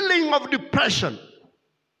this feeling of depression,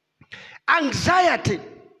 anxiety,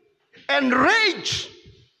 and rage,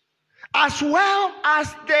 as well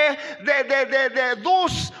as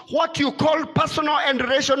those what you call personal and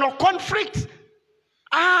relational conflicts,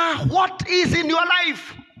 are what is in your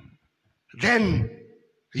life, then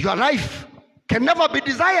your life can never be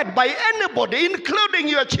desired by anybody, including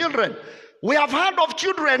your children. We have heard of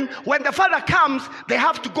children, when the father comes, they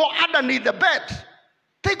have to go underneath the bed.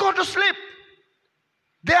 They go to sleep.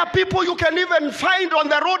 There are people you can even find on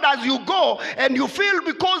the road as you go, and you feel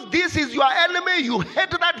because this is your enemy, you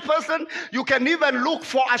hate that person, you can even look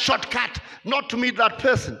for a shortcut not to meet that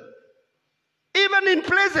person. Even in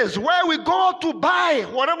places where we go to buy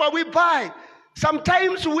whatever we buy,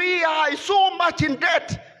 sometimes we are so much in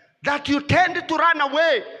debt that you tend to run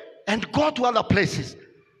away and go to other places.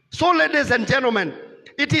 So, ladies and gentlemen,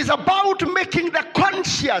 it is about making the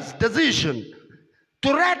conscious decision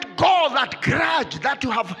to let go of that grudge that you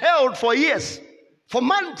have held for years, for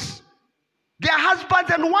months. There are husbands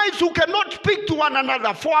and wives who cannot speak to one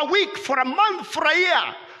another for a week, for a month, for a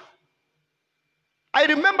year. I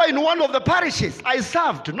remember in one of the parishes I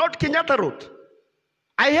served, not Kenyatta Road,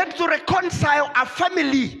 I had to reconcile a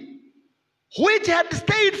family which had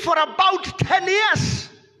stayed for about 10 years,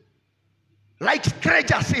 like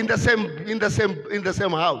strangers in the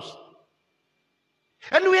same house.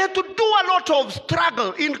 And we had to do a lot of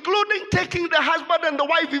struggle, including taking the husband and the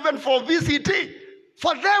wife even for VCT,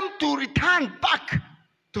 for them to return back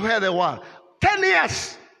to where they were. 10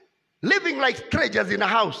 years living like strangers in a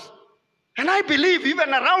house. And I believe even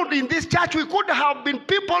around in this church, we could have been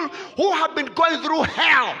people who have been going through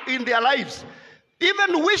hell in their lives,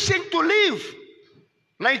 even wishing to live.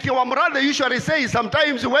 Like your brother usually says,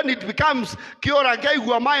 sometimes when it becomes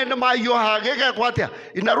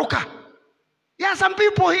inaruka. Yeah, some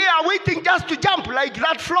people here are waiting just to jump like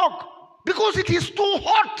that frog because it is too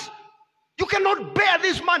hot. You cannot bear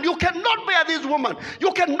this man. You cannot bear this woman.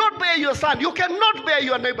 You cannot bear your son. You cannot bear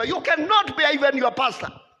your neighbor. You cannot bear even your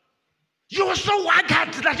pastor. You are so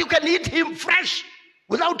wicked that you can eat him fresh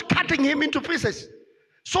without cutting him into pieces.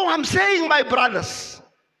 So I'm saying, my brothers,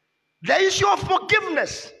 the issue of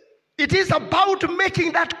forgiveness, it is about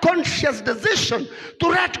making that conscious decision to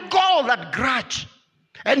let go of that grudge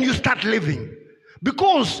and you start living.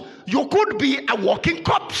 Because you could be a walking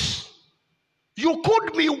corpse. You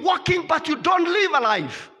could be walking, but you don't live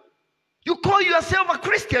alive. You call yourself a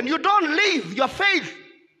Christian. You don't live your faith.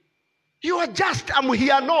 You are just a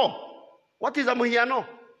muhiano. What is a muhiano?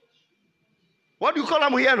 What do you call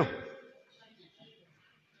a muhiano?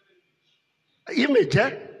 Image,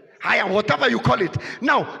 eh? Whatever you call it.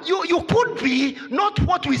 Now, you could be not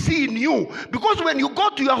what we see in you. Because when you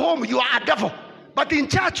go to your home, you are a devil. But in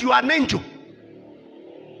church, you are an angel.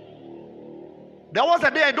 There was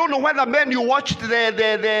a day, I don't know whether men you watched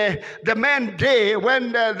the Men Day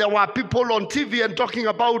when there were people on TV and talking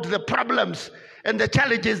about the problems and the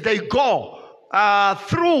challenges they go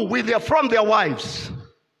through from their wives.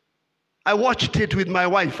 I watched it with my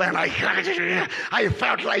wife and I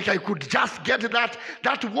felt like I could just get that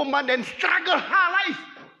woman and struggle her life.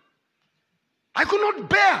 I could not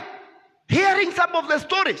bear hearing some of the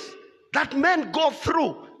stories that men go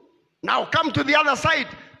through. Now come to the other side.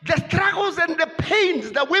 The struggles and the pains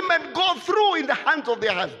the women go through in the hands of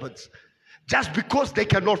their husbands just because they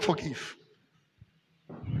cannot forgive.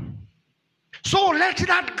 So let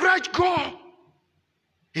that grudge go.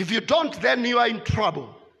 If you don't, then you are in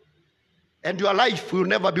trouble. And your life will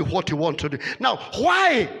never be what you want to do. Now,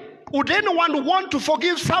 why would anyone want to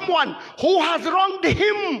forgive someone who has wronged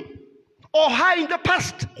him or her in the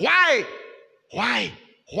past? Why?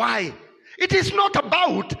 It is not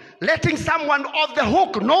about letting someone off the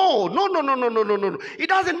hook. No. It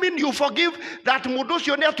doesn't mean you forgive that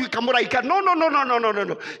Mudoshionia to Ikamuraika. No.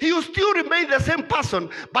 You still remain the same person,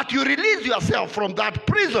 but you release yourself from that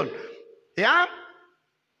prison. Yeah?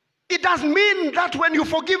 It doesn't mean that when you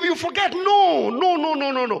forgive, you forget. No.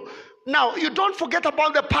 Now, you don't forget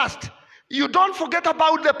about the past. You don't forget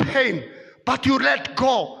about the pain, but you let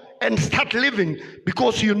go and start living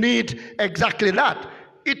because you need exactly that.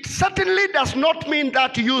 It certainly does not mean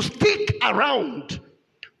that you stick around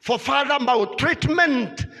for further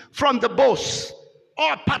maltreatment from the boss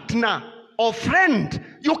or partner or friend.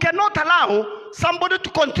 You cannot allow somebody to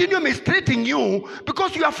continue mistreating you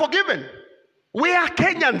because you are forgiven. We are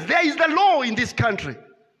Kenyans. There is the law in this country.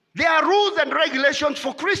 There are rules and regulations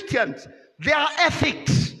for Christians. There are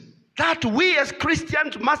ethics that we as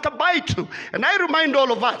Christians must abide to. And I remind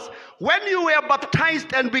all of us, when you were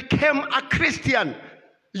baptized and became a Christian,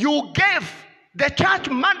 you gave the church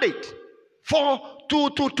mandate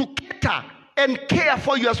to cater and care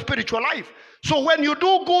for your spiritual life. So when you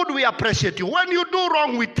do good, we appreciate you. When you do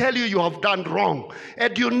wrong, we tell you you have done wrong.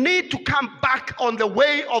 And you need to come back on the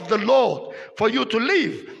way of the Lord for you to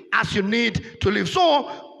live as you need to live.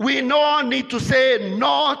 So we now need to say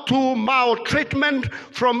no to maltreatment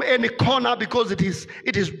from any corner because it is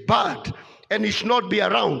bad and it should not be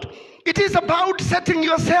around. It is about setting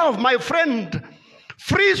yourself, my friend,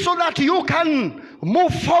 free so that you can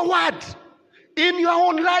move forward in your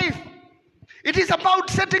own life. It is about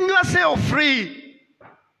setting yourself free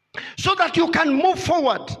so that you can move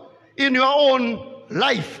forward in your own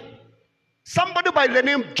life. Somebody by the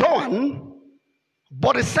name Joan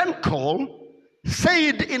Borisenko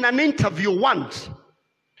said in an interview once,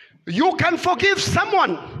 you can forgive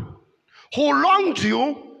someone who wronged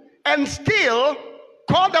you and still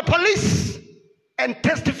call the police and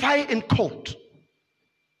testify in court.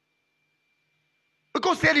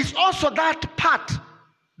 Because there is also that part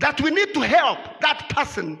that we need to help that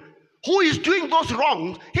person who is doing those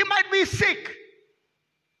wrongs. He might be sick.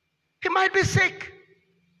 He might be sick.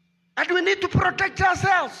 And we need to protect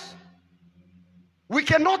ourselves. We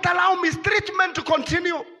cannot allow mistreatment to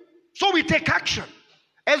continue. So we take action.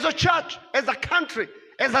 As a church, as a country,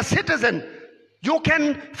 as a citizen, you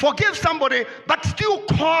can forgive somebody, but still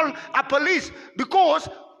call a police because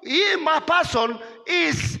him, a person,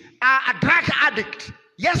 is a drug addict.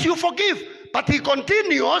 Yes, you forgive, but he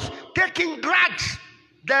continues taking drugs.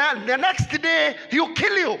 The next day, he'll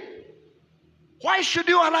kill you. Why should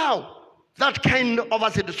you allow that kind of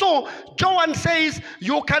a situation? So, Joan says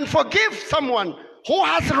you can forgive someone who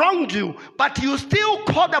has wronged you, but you still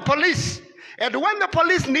call the police. And when the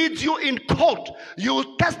police needs you in court,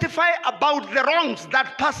 you testify about the wrongs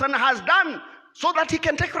that person has done so that he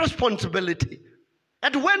can take responsibility.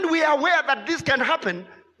 And when we are aware that this can happen,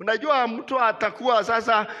 unajua mtu atakuwa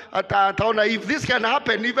sasa ataona if this can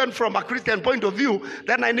happen even from a Christian point of view,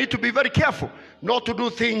 then I need to be very careful not to do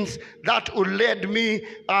things that will lead me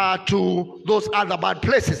to those other bad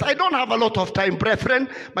places. I don't have a lot of time, brethren.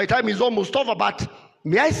 My time is almost over, but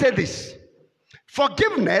may I say this?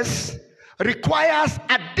 Forgiveness requires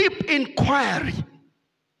a deep inquiry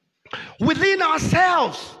within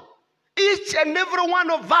ourselves. Each and every one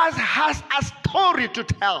of us has a story to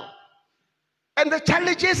tell. And the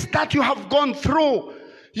challenges that you have gone through,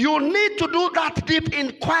 you need to do that deep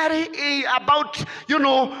inquiry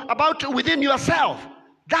about within yourself.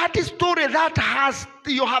 That is story that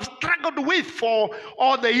you have struggled with for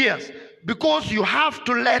all the years, because you have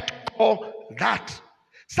to let go that.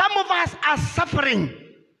 Some of us are suffering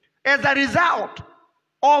as a result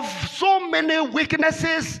of so many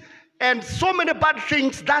weaknesses and so many bad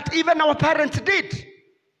things that even our parents did.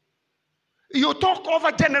 You talk of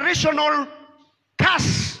a generational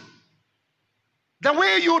curse. The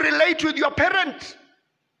way you relate with your parent,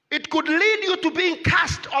 it could lead you to being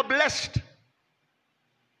cursed or blessed.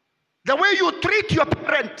 The way you treat your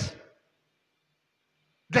parent,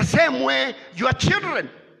 the same way your children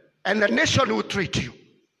and the nation will treat you.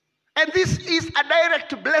 And this is a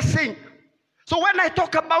direct blessing. So when I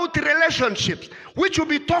talk about relationships, which we'll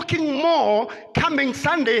be talking more coming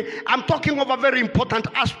Sunday, I'm talking of a very important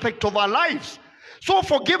aspect of our lives. So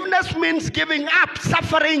forgiveness means giving up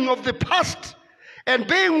suffering of the past and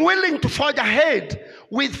being willing to forge ahead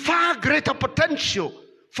with far greater potential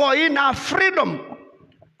for inner freedom.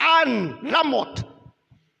 Anne Lamott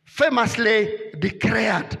famously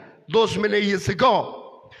declared those many years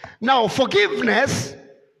ago. Now, forgiveness,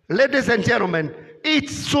 ladies and gentlemen,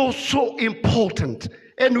 it's so important.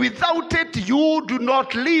 And without it, you do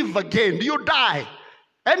not live again. You die.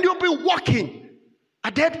 And you'll be walking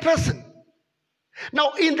a dead person.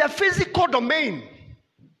 Now, in the physical domain,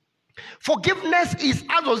 forgiveness is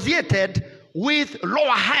associated with lower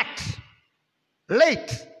heart,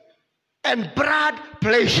 late, and blood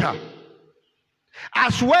pressure,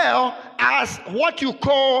 as well as what you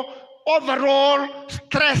call overall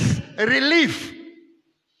stress relief.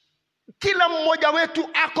 Kila mmoja wetu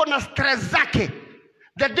ako na stress zake,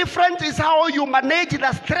 The difference is how you manage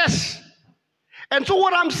the stress. And so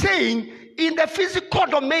what I'm saying, in the physical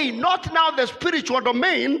domain, not now the spiritual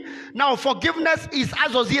domain, now forgiveness is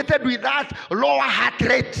associated with that lower heart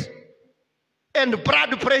rate and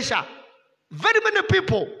blood pressure. Very many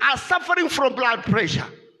people are suffering from blood pressure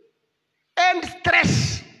and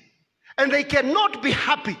stress, and they cannot be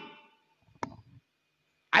happy.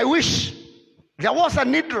 I wish there was a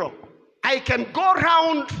needle. I can go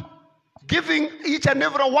around giving each and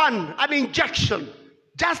every one an injection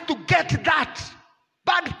just to get that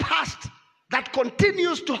bad past that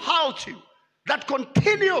continues to haunt you, that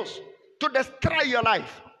continues to destroy your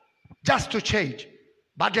life, just to change.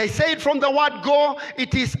 But I say it from the word go,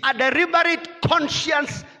 it is a deliberate,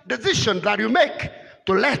 conscious decision that you make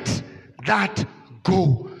to let that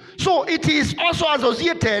go. So it is also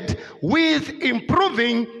associated with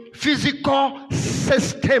improving physical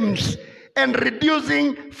systems and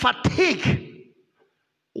reducing fatigue.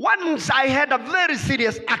 Once I had a very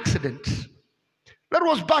serious accident. That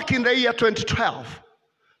was back in the year 2012.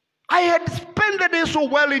 I had spent the day so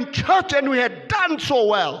well in church and we had done so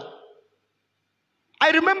well.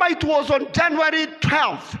 I remember it was on January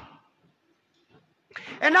 12th.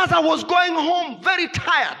 And as I was going home, very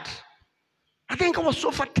tired, I think I was so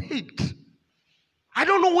fatigued. I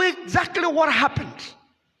don't know exactly what happened.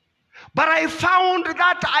 But I found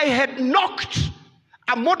that I had knocked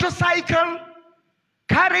a motorcycle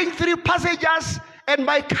carrying 3 passengers and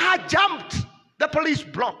my car jumped. The police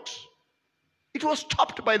blocked. It was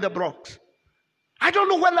stopped by the blocks. I don't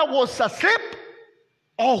know whether it was a slip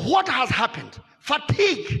or what has happened.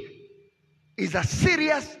 Fatigue is a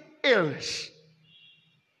serious illness.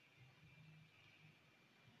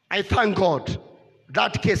 I thank God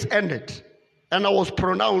that case ended and I was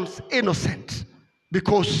pronounced innocent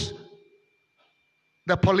because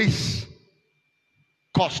the police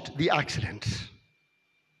caused the accident.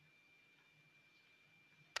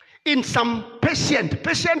 In some patient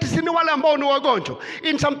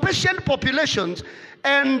populations,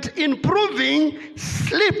 and improving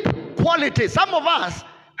sleep quality. Some of us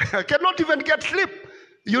cannot even get sleep.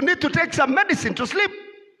 You need to take some medicine to sleep.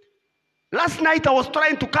 Last night I was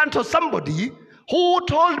trying to counsel somebody who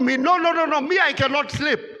told me, no, me, I cannot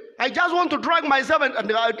sleep. I just want to drag myself and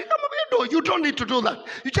no, you don't need to do that.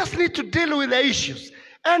 You just need to deal with the issues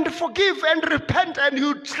and forgive and repent and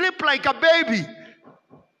you sleep like a baby.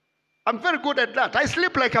 I'm very good at that. I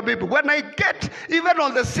sleep like a baby. When I get even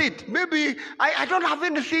on the seat, maybe I don't have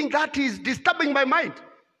anything that is disturbing my mind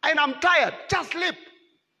and I'm tired, just sleep.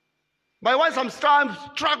 My wife sometimes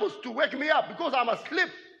struggles to wake me up because I'm asleep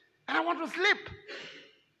and I want to sleep.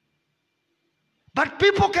 But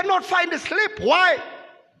people cannot find sleep. Why?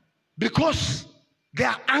 Because they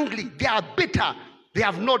are angry, they are bitter, they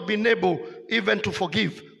have not been able even to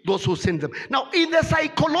forgive those who sin them. Now, in the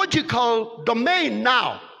psychological domain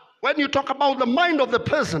now, when you talk about the mind of the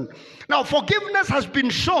person, now forgiveness has been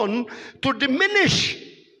shown to diminish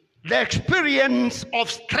the experience of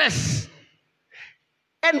stress,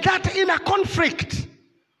 and that in a conflict,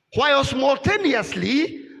 while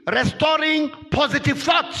simultaneously restoring positive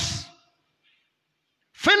thoughts,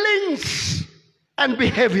 feelings, and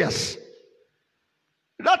behaviors.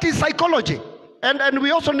 That is psychology. And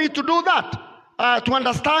we also need to do that to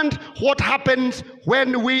understand what happens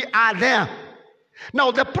when we are there.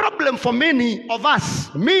 Now, the problem for many of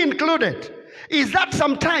us, me included, is that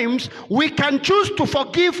sometimes we can choose to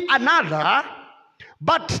forgive another,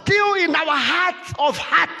 but still in our hearts of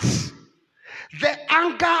hearts, the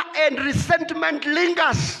anger and resentment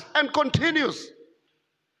lingers and continues.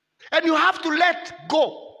 And you have to let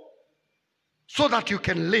go so that you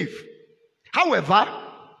can live. However,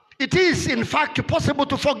 it is in fact possible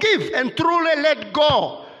to forgive and truly let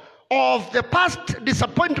go of the past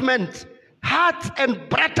disappointment, hurt and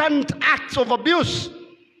blatant acts of abuse.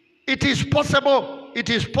 It is possible. It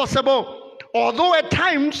is possible. Although at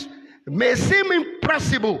times may seem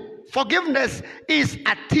impossible, forgiveness is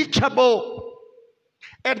a teachable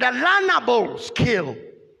and a learnable skill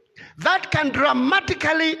that can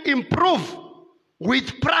dramatically improve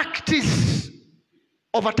with practice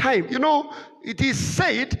over time. You know, it is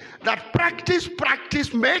said that practice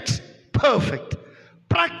makes perfect.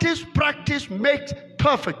 Practice makes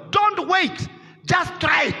perfect. Don't wait. Just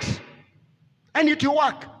try it. And it will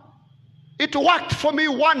work. It worked for me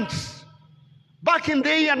once back in the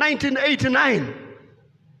year 1989.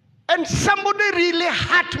 And somebody really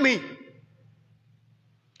hurt me.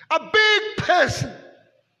 A big person.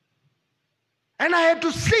 And I had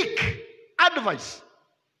to seek advice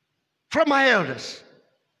from my elders.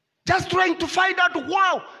 Just trying to find out,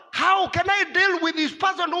 wow, how can I deal with this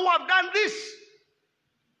person who have done this?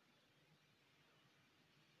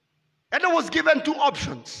 And I was given two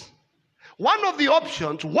options. One of the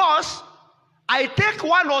options was, I take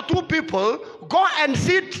one or two people, go and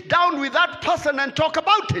sit down with that person and talk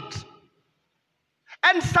about it.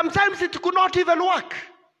 And sometimes it could not even work.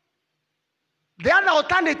 The other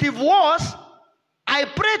alternative was, I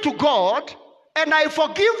pray to God and I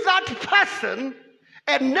forgive that person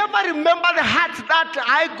and never remember the hurt that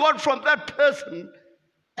I got from that person.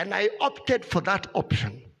 And I opted for that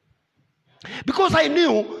option. Because I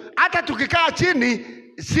knew, hata tukikaa chini,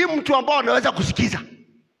 si mtu ambao anaweza kusikiza.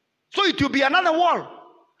 So it will be another wall.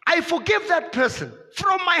 I forgive that person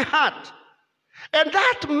from my heart. And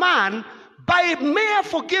that man, by mere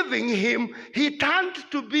forgiving him, he turned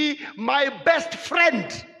to be my best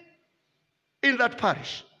friend in that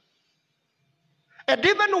parish. And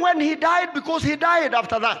even when he died, because he died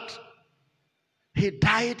after that, he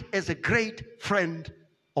died as a great friend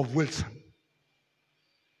of Wilson.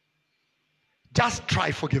 Just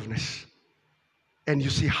try forgiveness, and you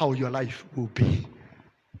see how your life will be.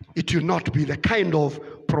 It will not be the kind of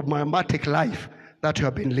problematic life that you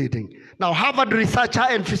have been leading. Now, Harvard researcher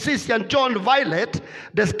and physician John Violet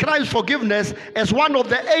describes forgiveness as one of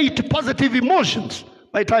the 8 positive emotions.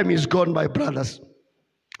 My time is gone, my brothers.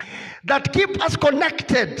 That keep us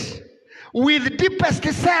connected with deepest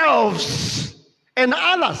selves and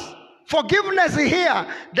others. Forgiveness here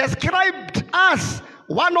described as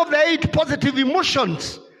one of the 8 positive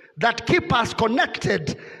emotions that keep us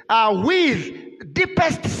connected with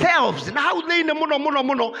deepest selves, and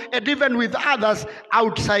even with others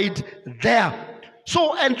outside there.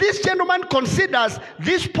 So, and this gentleman considers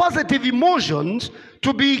these positive emotions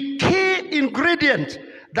to be key ingredients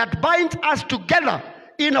that bind us together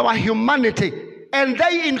in our humanity. And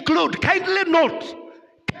they include, kindly note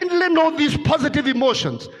these positive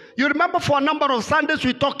emotions. You remember for a number of Sundays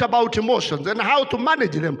we talked about emotions and how to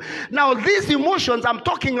manage them. Now these emotions I'm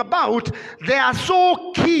talking about, they are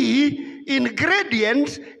so key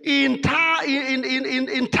ingredients in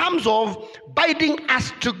terms of binding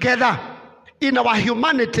us together in our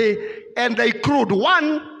humanity, and they include,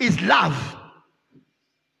 one is love.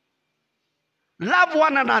 Love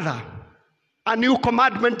one another. A new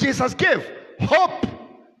commandment Jesus gave. Hope.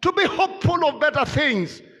 To be hopeful of better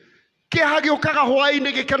things. There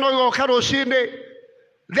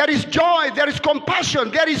is joy, there is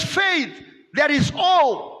compassion, there is faith, there is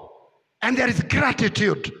awe, and there is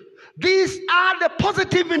gratitude. These are the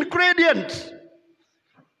positive ingredients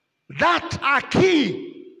that are key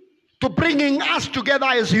to bringing us together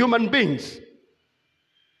as human beings.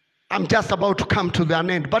 I'm just about to come to an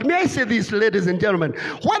end. But may I say this, ladies and gentlemen,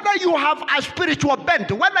 whether you have a spiritual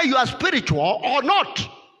bent, whether you are spiritual or not,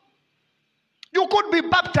 you could be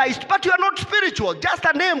baptized, but you are not spiritual. Just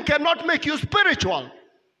a name cannot make you spiritual.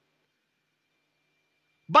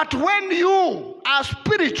 But when you are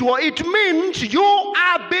spiritual, it means you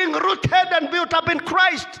are being rooted and built up in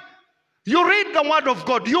Christ. You read the word of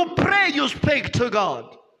God. You pray, you speak to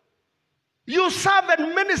God. You serve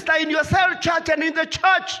and minister in your cell church and in the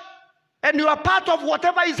church. And you are part of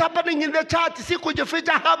whatever is happening in the church. Si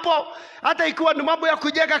kujificha hapo. Hata ikiwa ni mambo ya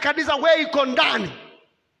kujenga kanisa, wewe iko ndani.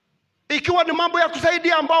 Ikiwa ni mambo ya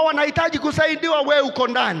kusaidia ambao wanahitaji kusaidiwa, wewe uko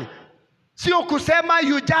ndani. Sio kusema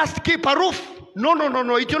you just keep a roof.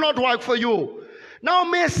 No. It will not work for you. Now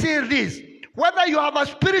may I say this. Whether you have a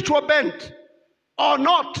spiritual bent or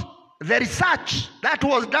not, the research that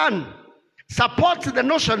was done supports the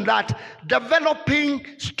notion that developing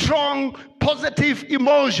strong positive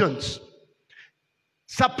emotions,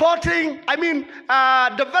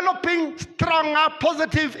 developing stronger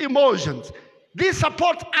positive emotions, this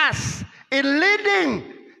supports us in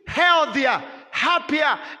leading healthier,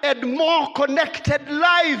 happier, and more connected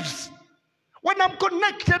lives. When I'm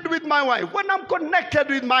connected with my wife, when I'm connected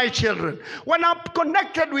with my children, when I'm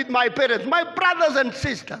connected with my parents, my brothers and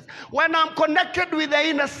sisters, when I'm connected with the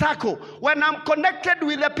inner circle, when I'm connected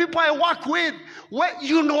with the people I work with,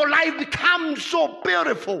 life becomes so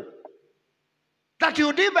beautiful that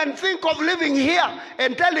you'd even think of living here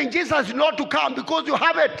and telling Jesus not to come because you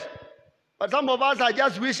have it. But some of us are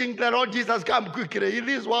just wishing the Lord Jesus come quickly.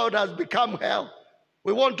 This world has become hell.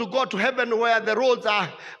 We want to go to heaven where the roads are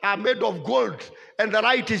made of gold and the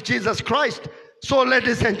light is Jesus Christ. So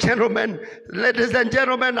ladies and gentlemen,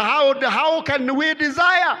 how can we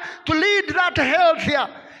desire to lead that healthier,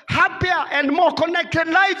 happier, and more connected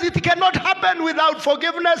lives? It cannot happen without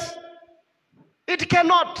forgiveness. It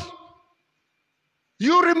cannot.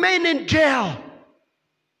 You remain in jail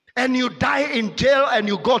and you die in jail and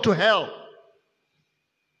you go to hell.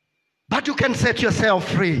 But you can set yourself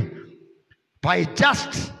free by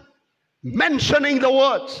just mentioning the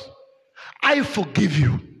words, I forgive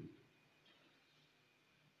you.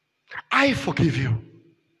 I forgive you.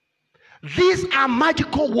 These are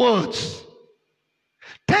magical words.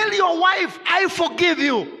 Tell your wife, I forgive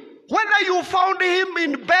you. Whether you found him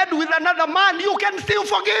in bed with another man, you can still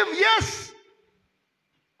forgive. Yes.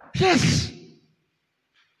 Yes.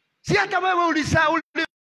 Si hata wewe ulisahau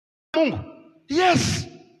Mungu. Yes.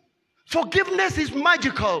 Forgiveness is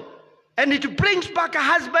magical. And it brings back a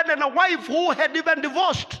husband and a wife who had even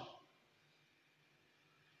divorced.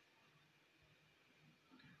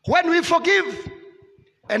 When we forgive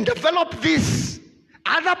and develop these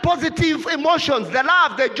other positive emotions, the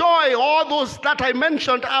love, the joy, all those that I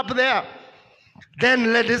mentioned up there,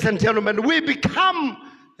 then, ladies and gentlemen, we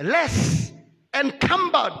become less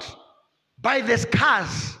encumbered by the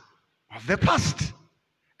scars of the past.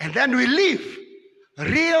 And then we live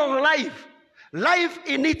real life, life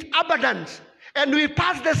in its abundance. And we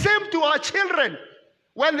pass the same to our children.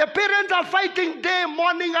 When the parents are fighting day,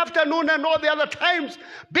 morning, afternoon, and all the other times,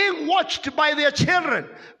 being watched by their children,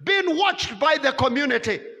 being watched by the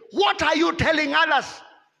community, what are you telling others?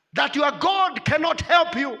 That your God cannot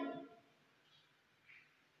help you?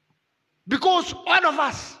 Because all of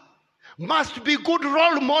us must be good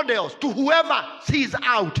role models to whoever sees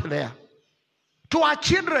out there. To our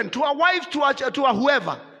children, to our wives, to our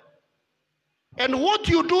whoever. And what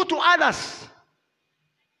you do to others,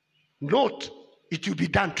 note, it will be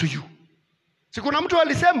done to you. Si kuna mtu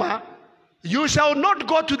alisema, you shall not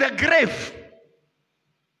go to the grave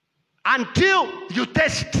until you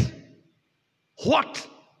test what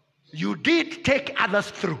you did take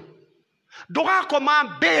others through. Doga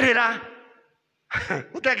koma berera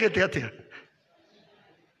utakete atia.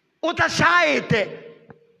 Utashaite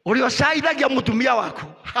ulioshaithagia mutumia waku.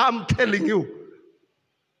 I'm telling you.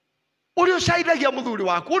 Ulioshaithagia muthuri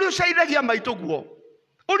waku, ulioshaithagia maitoguo.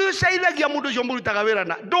 Ulioshaithagia mundu ucio murutaga wira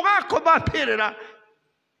na. Ndugakoma berera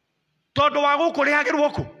tondu wa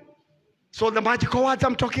gukurihagirwo ku. So the magical words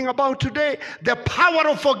I'm talking about today, the power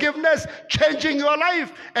of forgiveness, changing your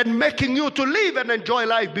life and making you to live and enjoy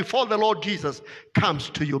life before the Lord Jesus comes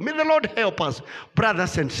to you. May the Lord help us,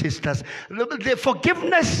 brothers and sisters. The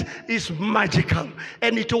forgiveness is magical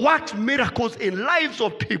and it works miracles in lives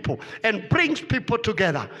of people and brings people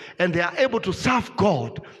together and they are able to serve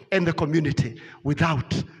God and the community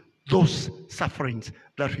without those sufferings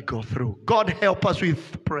that we go through. God help us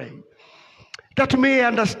with praying. That we may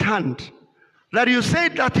understand that you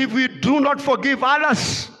said that if we do not forgive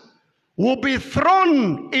others, we'll be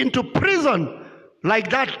thrown into prison like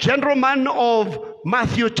that gentleman of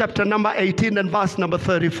Matthew chapter number 18 and verse number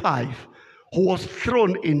 35 who was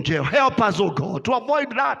thrown in jail. Help us, oh God, to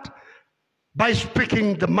avoid that by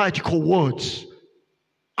speaking the magical words,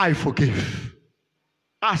 I forgive,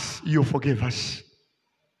 as you forgive us.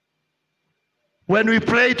 When we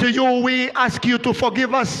pray to you, we ask you to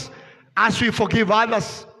forgive us as we forgive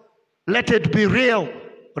others. Let it be real.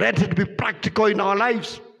 Let it be practical in our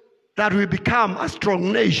lives, that we become a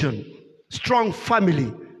strong nation, strong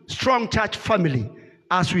family, strong church family,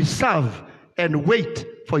 as we serve and wait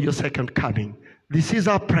for your second coming. This is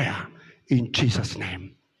our prayer in Jesus'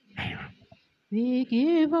 name. Amen. We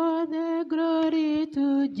give all the glory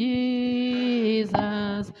to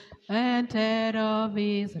Jesus, enter of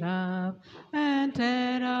his love,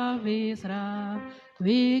 enter of his love.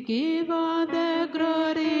 We give all the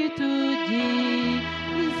glory to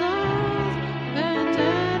Jesus,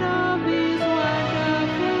 enter of his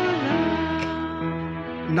wonderful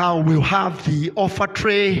love. Now we'll have the offer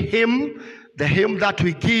tray hymn, the hymn that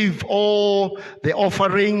we give all the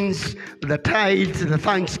offerings, the tithes, the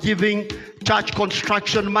thanksgiving, church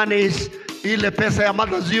construction monies, ile pesa ya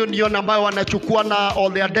Mothers Union ambayo wanachukua na all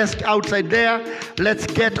their desk outside there. Let's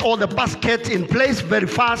get all the baskets in place very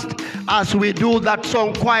fast as we do that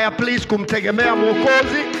song. Choir, please, kumtegemea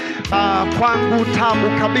Mwokozi, kwangu tamu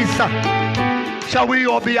kabisa. Shall we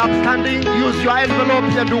all be upstanding? Use your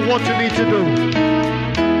envelopes and do what you need to do.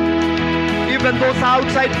 Even those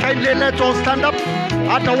outside, kindly let's all stand up.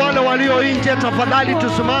 Hata wale walio nje, tafadhali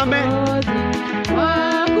tusimame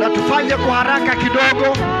na tufanye kwa haraka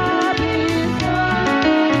kidogo.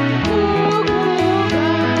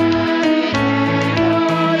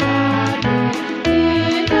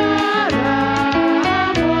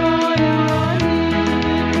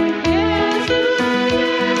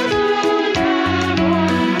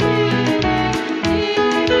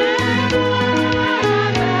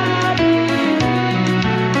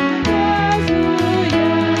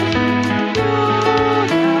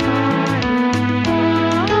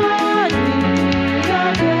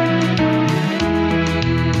 Yeah.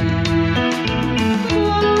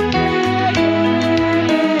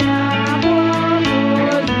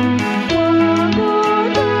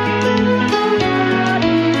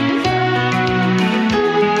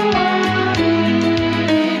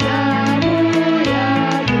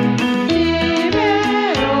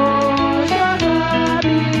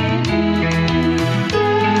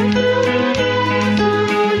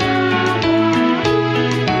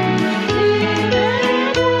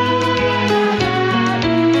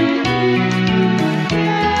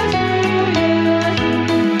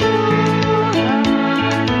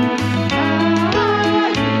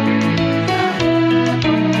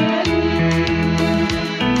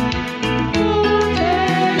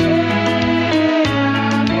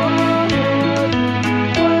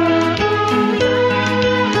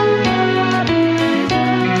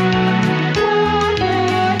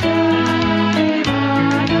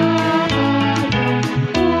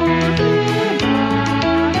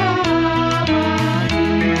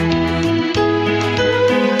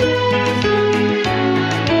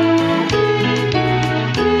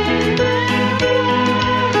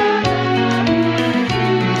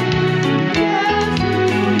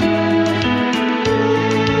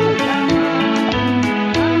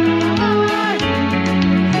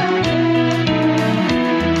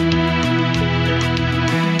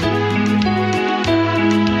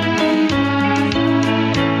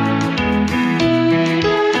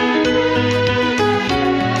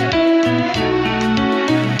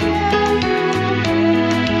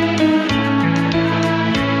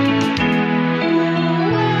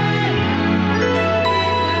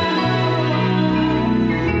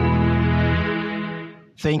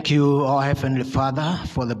 thank you, our Heavenly Father,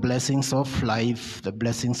 for the blessings of life, the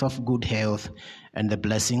blessings of good health, and the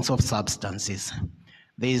blessings of substances.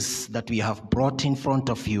 This that we have brought in front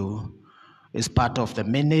of you is part of the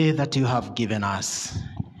many that you have given us.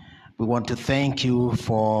 We want to thank you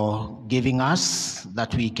for giving us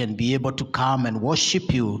that we can be able to come and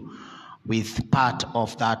worship you with part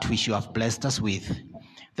of that which you have blessed us with.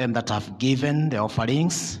 Them that have given the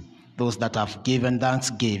offerings, those that have given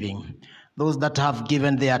thanksgiving, those that have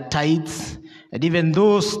given their tithes, and even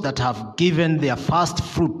those that have given their first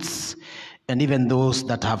fruits, and even those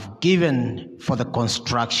that have given for the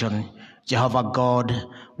construction. Jehovah God,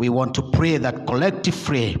 we want to pray that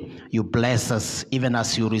collectively you bless us even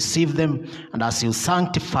as you receive them and as you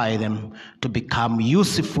sanctify them to become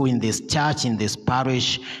useful in this church, in this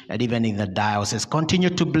parish, and even in the diocese. Continue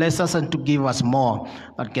to bless us and to give us more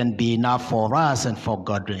that can be enough for us and for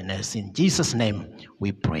godliness. In Jesus' name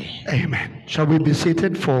we pray. Amen. Shall we be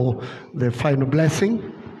seated for the final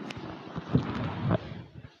blessing?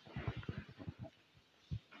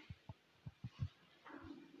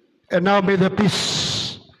 And now may the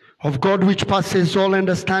peace of God which passes all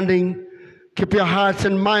understanding keep your hearts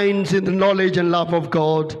and minds in the knowledge and love of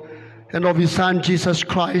God and of his Son Jesus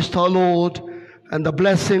Christ our Lord, and the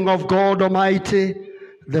blessing of God Almighty,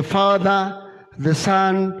 the Father, the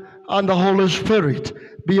Son, and the Holy Spirit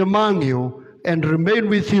be among you and remain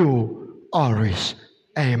with you always.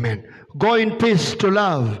 Amen. Go in peace to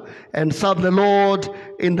love and serve the Lord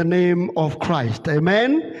in the name of Christ.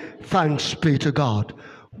 Amen. Thanks be to God.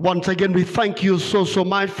 Once again, we thank you so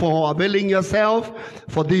much for availing yourself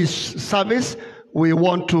for this service. We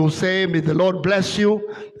want to say, may the Lord bless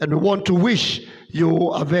you, and we want to wish you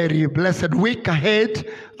a very blessed week ahead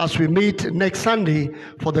as we meet next Sunday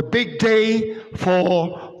for the big day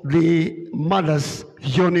for the Mothers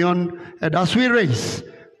Union, and as we raise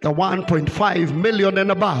the 1.5 million and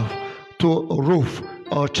above to roof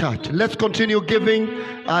our church. Let's continue giving,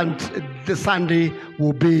 and the Sunday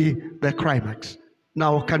will be the climax.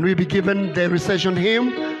 Now, can we be given the recession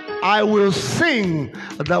hymn? I will sing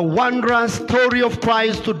the wondrous story of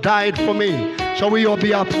Christ who died for me. Shall we all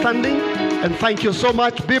be upstanding? And thank you so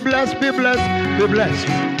much. Be blessed, be blessed, be blessed.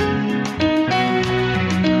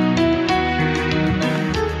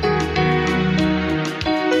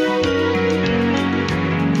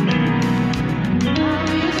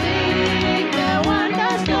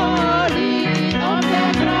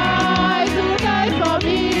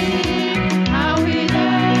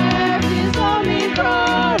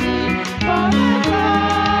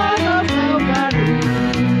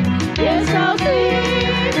 Yes, I'll sing.